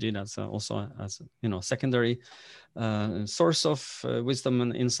learn GTD, that's also as secondary source of wisdom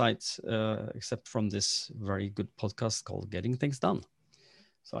and insight, except from this very good podcast called Getting Things Done.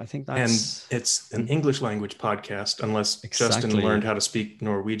 So I think that's... And it's an English language podcast, unless Justin learned how to speak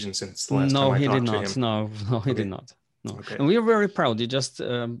Norwegian since the last time I talked to him. No, he did not. No. Okay. And we are very proud. We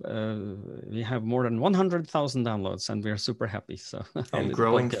have more than 100,000 downloads, and we are super happy. So and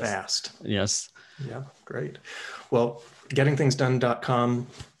growing fast. Yes. Yeah, great. Well, gettingthingsdone.com,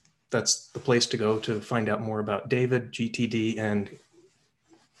 that's the place to go to find out more about David, GTD, and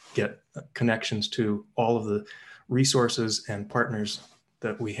get connections to all of the resources and partners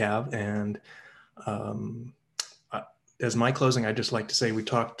that we have. And as my closing, I'd just like to say we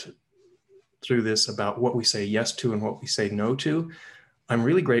talked through this about what we say yes to and what we say no to. I'm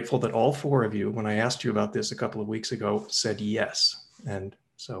really grateful that all 4 of you, when I asked you about this a couple of weeks ago, said yes. And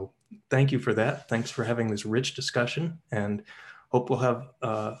so thank you for that. Thanks for having this rich discussion, and hope we'll have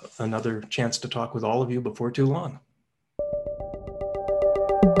another chance to talk with all of you before too long.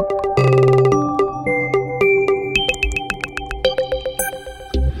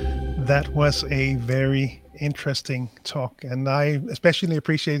 That was a very interesting talk, and I especially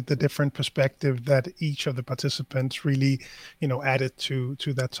appreciate the different perspective that each of the participants really, added to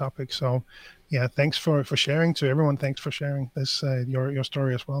that topic. So, yeah, thanks for sharing. To everyone, thanks for sharing this your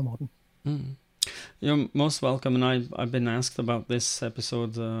story as well, Morten. You're most welcome, and I've been asked about this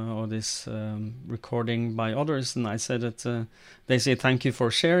episode or this recording by others, and I said that they say thank you for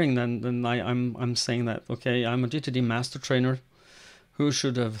sharing. Then I'm saying that, okay, I'm a GTD master trainer. Who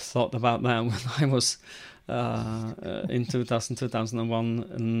should have thought about that when I was in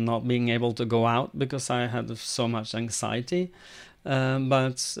 2001, not being able to go out because I had so much anxiety.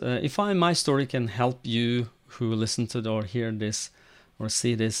 But if my story can help you who listen to or hear this or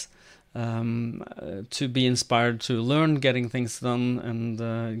see this, to be inspired to learn getting things done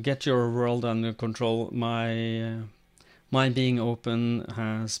and get your world under control, my being open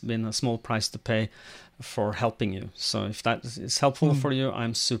has been a small price to pay for helping you. So if that is helpful for you,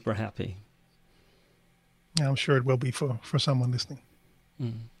 I'm super happy. I'm sure it will be for someone listening.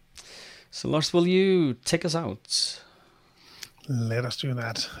 So Lars, will you take us out? Let us do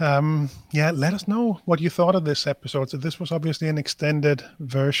that. Let us know what you thought of this episode. So this was obviously an extended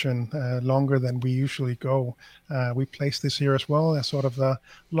version, longer than we usually go. We placed this here as well as sort of a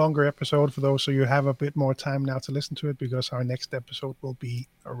longer episode for those, so you have a bit more time now to listen to it, because our next episode will be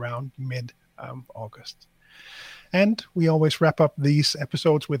around mid-August. And we always wrap up these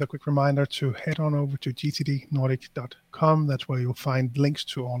episodes with a quick reminder to head on over to gtdnordic.com. That's where you'll find links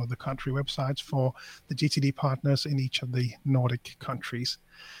to all of the country websites for the GTD partners in each of the Nordic countries.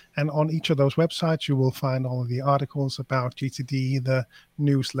 And on each of those websites, you will find all of the articles about GTD, the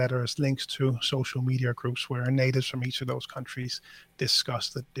newsletters, links to social media groups where natives from each of those countries discuss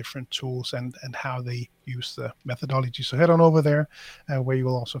the different tools and how they use the methodology. So head on over there where you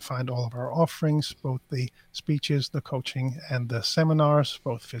will also find all of our offerings, both the speeches, the coaching, and the seminars,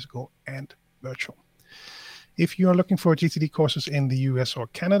 both physical and virtual. If you are looking for GTD courses in the US or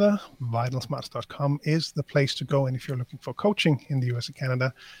Canada, vitalsmarts.com is the place to go. And if you're looking for coaching in the US and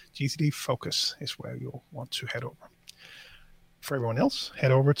Canada, GTD Focus is where you'll want to head over. For everyone else,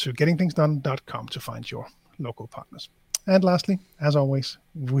 head over to gettingthingsdone.com to find your local partners. And lastly, as always,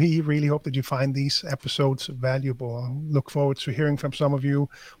 we really hope that you find these episodes valuable. I look forward to hearing from some of you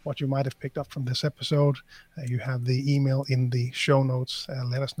what you might have picked up from this episode. You have the email in the show notes.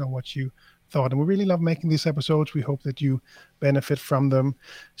 Let us know what you thought. And we really love making these episodes. We hope that you benefit from them.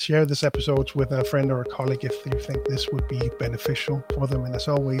 Share this episode with a friend or a colleague if you think this would be beneficial for them. And as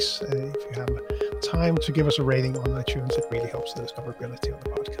always, if you have time to give us a rating on iTunes, it really helps the discoverability of the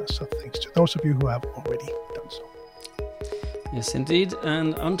podcast. So thanks to those of you who have already done so. Yes, indeed.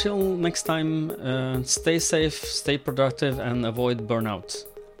 And until next time, stay safe, stay productive, and avoid burnout.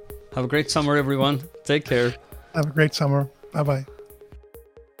 Have a great summer, everyone. Take care. Have a great summer. Bye-bye.